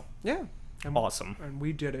 So Yeah. And, awesome. And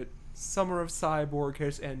we did it. Summer of Cyborg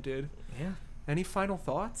has ended. Yeah. Any final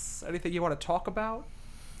thoughts? Anything you want to talk about?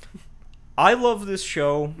 I love this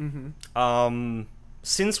show.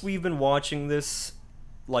 Since we've been watching this,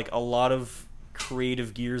 like, a lot of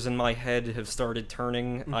creative gears in my head have started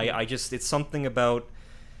turning. I just, it's something about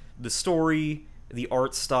the story, the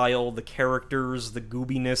art style, the characters, the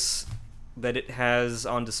goobiness that it has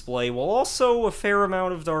on display, while also a fair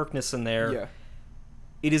amount of darkness in there. Yeah.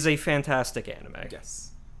 It is a fantastic anime.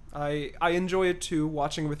 Yes. I enjoy it too.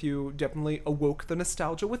 Watching with you definitely awoke the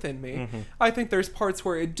nostalgia within me. Mm-hmm. I think there's parts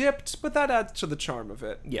where it dipped, but that adds to the charm of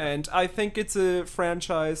it. Yeah. And I think it's a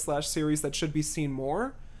franchise/series that should be seen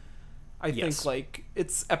more. I Yes. think, like,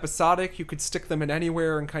 it's episodic. You could stick them in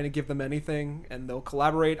anywhere and kind of give them anything, and they'll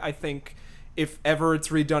collaborate. I think if ever it's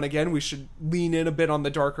redone again, we should lean in a bit on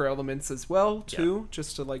the darker elements as well, too,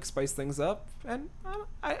 just to, like, spice things up. And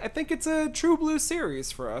I think it's a true blue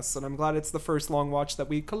series for us, and I'm glad it's the first long watch that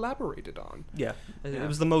we collaborated on. Yeah. Yeah. It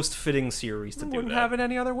was the most fitting series to do Wouldn't that. have it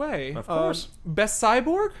any other way. Of course. Best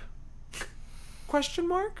cyborg? Question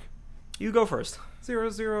mark? You go first.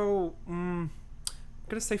 00...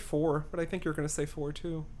 I'm gonna say 4, but I think you're gonna say 4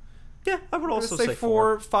 too. Yeah, I would I'm also gonna say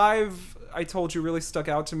 4. 5, I told you, really stuck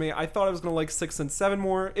out to me. I thought I was gonna like 6 and 7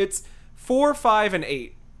 more. It's 4, 5, and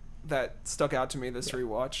 8 that stuck out to me this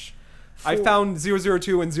rewatch. I found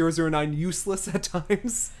 002 and 009 useless at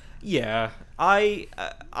times. Yeah, I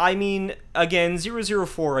mean, again,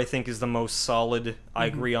 004 I think is the most solid. I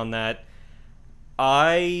agree on that.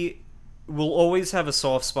 I will always have a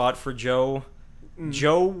soft spot for Joe.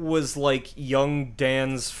 Joe was like young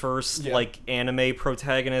Dan's first like anime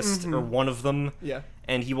protagonist, or one of them. Yeah.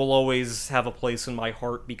 And he will always have a place in my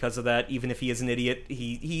heart because of that. Even if he is an idiot,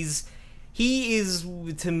 he is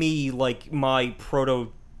to me like my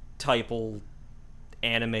prototypal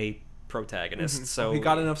anime protagonist. So He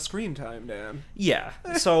got enough screen time, Dan. yeah.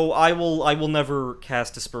 So I will never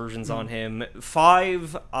cast aspersions on him.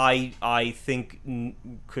 5 I think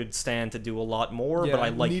could stand to do a lot more, but I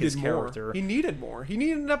like his character. He needed more. He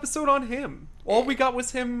needed an episode on him. All we got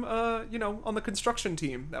was him, on the construction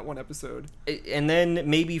team, that one episode. And then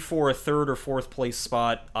maybe for a 3rd or 4th place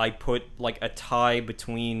spot, I put like a tie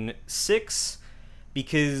between 6,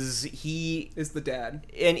 because he Is the dad.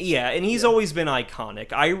 and he's always been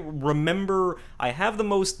iconic. I remember I have the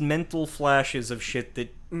most mental flashes of shit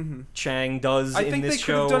that Chang does I in think this they could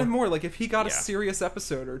show. have done it more. Like, if he got a Yeah. serious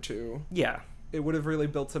episode or two, Yeah. it would have really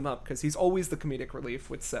built him up, because he's always the comedic relief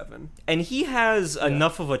with 7. And he has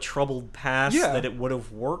enough of a troubled past Yeah. that it would have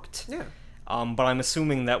worked. Yeah. But I'm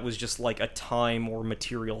assuming that was just like a time or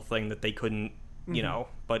material thing that they couldn't,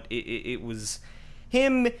 but it was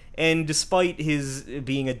him, and despite his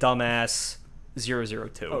being a dumbass,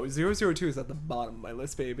 002. Oh, 002 is at the bottom of my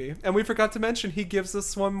list, baby. And we forgot to mention, he gives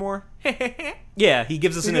us one more. Yeah, he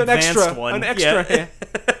gives us an An advanced extra, one. an extra, Yeah.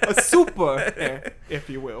 a super, if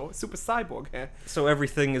you will, super cyborg. So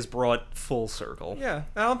everything is brought full circle. Yeah,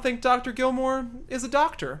 I don't think Dr. Gilmore is a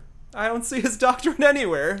doctor. I don't see his doctorate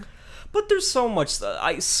anywhere. But there's so much.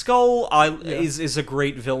 Skull is a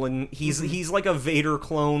great villain. He's like a Vader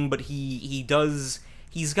clone, but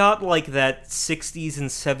he's got like that 60s and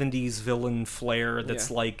 70s villain flair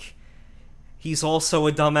that's like, he's also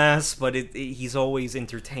a dumbass, but he's always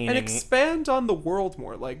entertaining. And expand on the world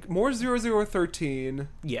more, like more 0013,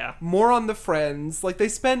 Yeah. more on the friends. Like, they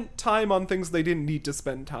spent time on things they didn't need to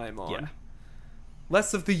spend time on. Yeah.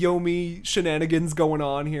 Less of the Yomi shenanigans going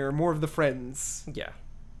on here, more of the friends. Yeah.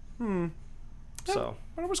 Yeah, So,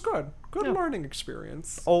 but it was good. Good Yeah. learning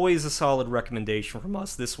experience. always a solid recommendation from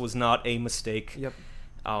us. This was not a mistake. Yep.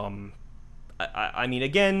 I mean,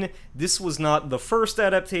 again, this was not the first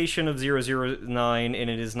adaptation of 009, and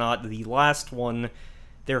it is not the last one.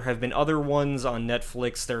 There have been other ones on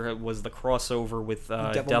Netflix. There was the crossover with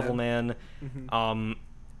Devilman.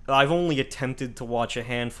 I've only attempted to watch a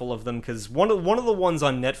handful of them, because one of the ones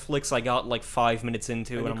on Netflix I got like 5 minutes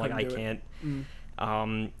into, and I'm like, I can't.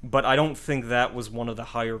 But I don't think that was one of the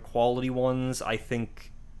higher quality ones. I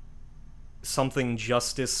think Something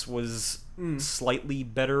Justice was slightly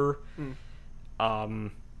better.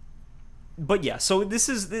 But yeah, so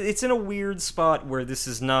it's in a weird spot where this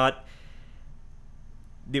was not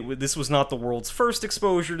the world's first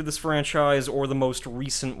exposure to this franchise or the most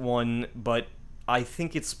recent one, but I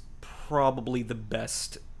think it's probably the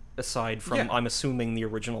best, aside from, I'm assuming, the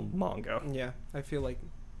original manga. Yeah, I feel like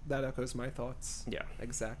that echoes my thoughts. Yeah.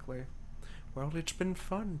 Exactly. Well, it's been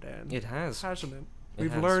fun, Dan. It has. Hasn't it? It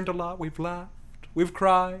We've has. learned a lot. We've laughed. We've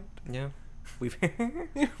cried. Yeah.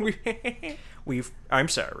 I'm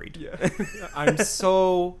sorry. Yeah. I'm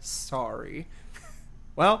so sorry.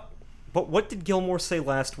 Well, But what did Gilmore say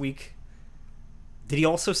last week? Did he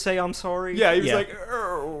also say I'm sorry? yeah, he was like,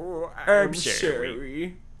 oh, I'm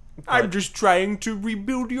sorry. I'm just trying to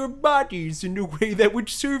rebuild your bodies in a way that would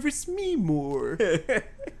service me more.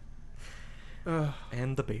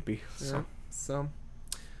 and the baby. Yeah.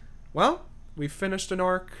 Well, we've finished an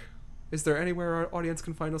arc. Is there anywhere our audience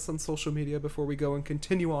can find us on social media before we go and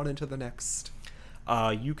continue on into the next?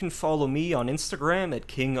 You can follow me on Instagram at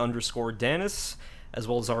king_Danis, as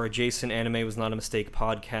well as our adjacent Anime Was Not a Mistake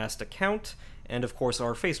podcast account. and of course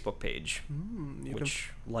our Facebook page, You which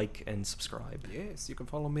like and subscribe. Yes, you can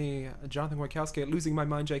follow me, Jonathan Wojciechowski, at Losing My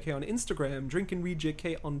Mind JK on Instagram, Drink and Read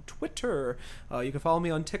JK on Twitter. You can follow me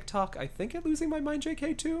on TikTok, I think at Losing My Mind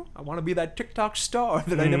JK too. I want to be that TikTok star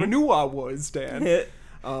that I never knew I was, Dan.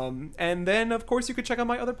 And then, of course, you could check out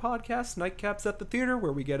my other podcast, Nightcaps at the Theater,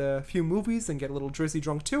 where we get a few movies and get a little drizzy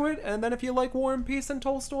drunk to it. And then if you like War and Peace and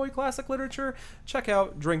Tolstoy classic literature, check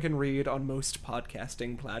out Drink and Read on most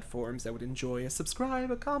podcasting platforms. I would enjoy a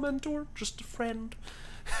subscribe, a comment, or just a friend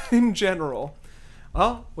in general.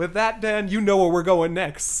 Well, with that, Dan, you know where we're going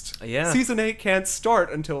next. Yeah. Season 8 can't start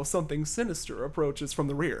until something sinister approaches from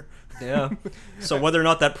the rear. Yeah. So whether or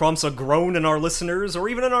not that prompts a groan in our listeners or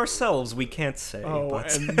even in ourselves, we can't say. Oh,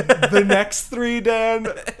 but... and the next 3, Dan,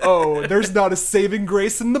 there's not a saving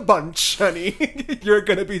grace in the bunch, honey. You're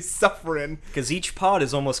gonna be suffering. Because each pod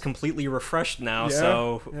is almost completely refreshed now,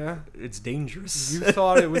 so it's dangerous. You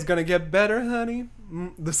thought it was gonna get better, honey?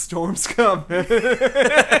 The storm's coming.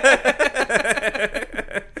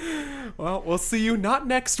 Well, we'll see you not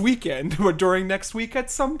next weekend, but during next week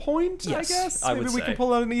at some point, yes, I guess. I Maybe would we say. can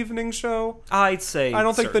pull out an evening show. I'd say. I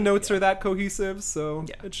don't think the notes are that cohesive, so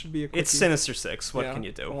Yeah. it should be a quickie. It's Sinister Six. What can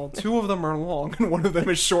you do? Well, 2 of them are long and 1 of them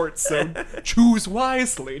is short, so choose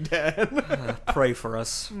wisely, Dan. Pray for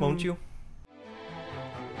us, won't you?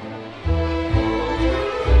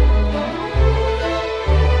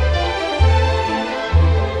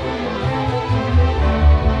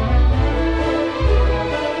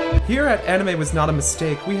 Here at Anime Was Not a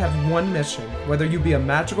Mistake, we have one mission. Whether you be a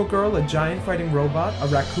magical girl, a giant fighting robot, a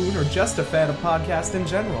raccoon, or just a fan of podcasts in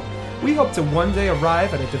general, we hope to one day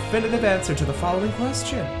arrive at a definitive answer to the following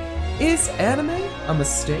question. Is anime a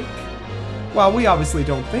mistake? While we obviously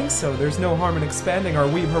don't think so, there's no harm in expanding our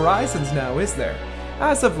weeb horizons now, is there?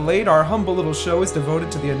 As of late, our humble little show is devoted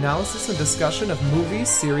to the analysis and discussion of movies,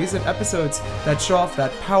 series, and episodes that show off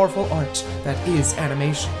that powerful art that is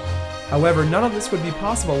animation. However, none of this would be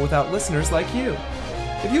possible without listeners like you.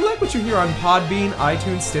 If you like what you hear on Podbean,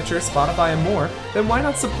 iTunes, Stitcher, Spotify, and more, then why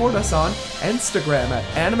not support us on Instagram at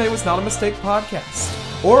Anime Was Not a Mistake Podcast,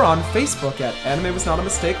 or on Facebook at Anime Was Not a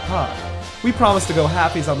Mistake Pod. We promise to go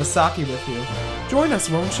halfies on the sake with you. Join us,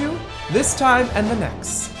 won't you? This time and the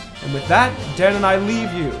next. And with that, Dan and I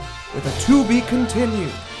leave you with a to be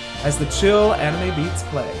continued as the chill anime beats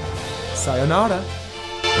play. Sayonara.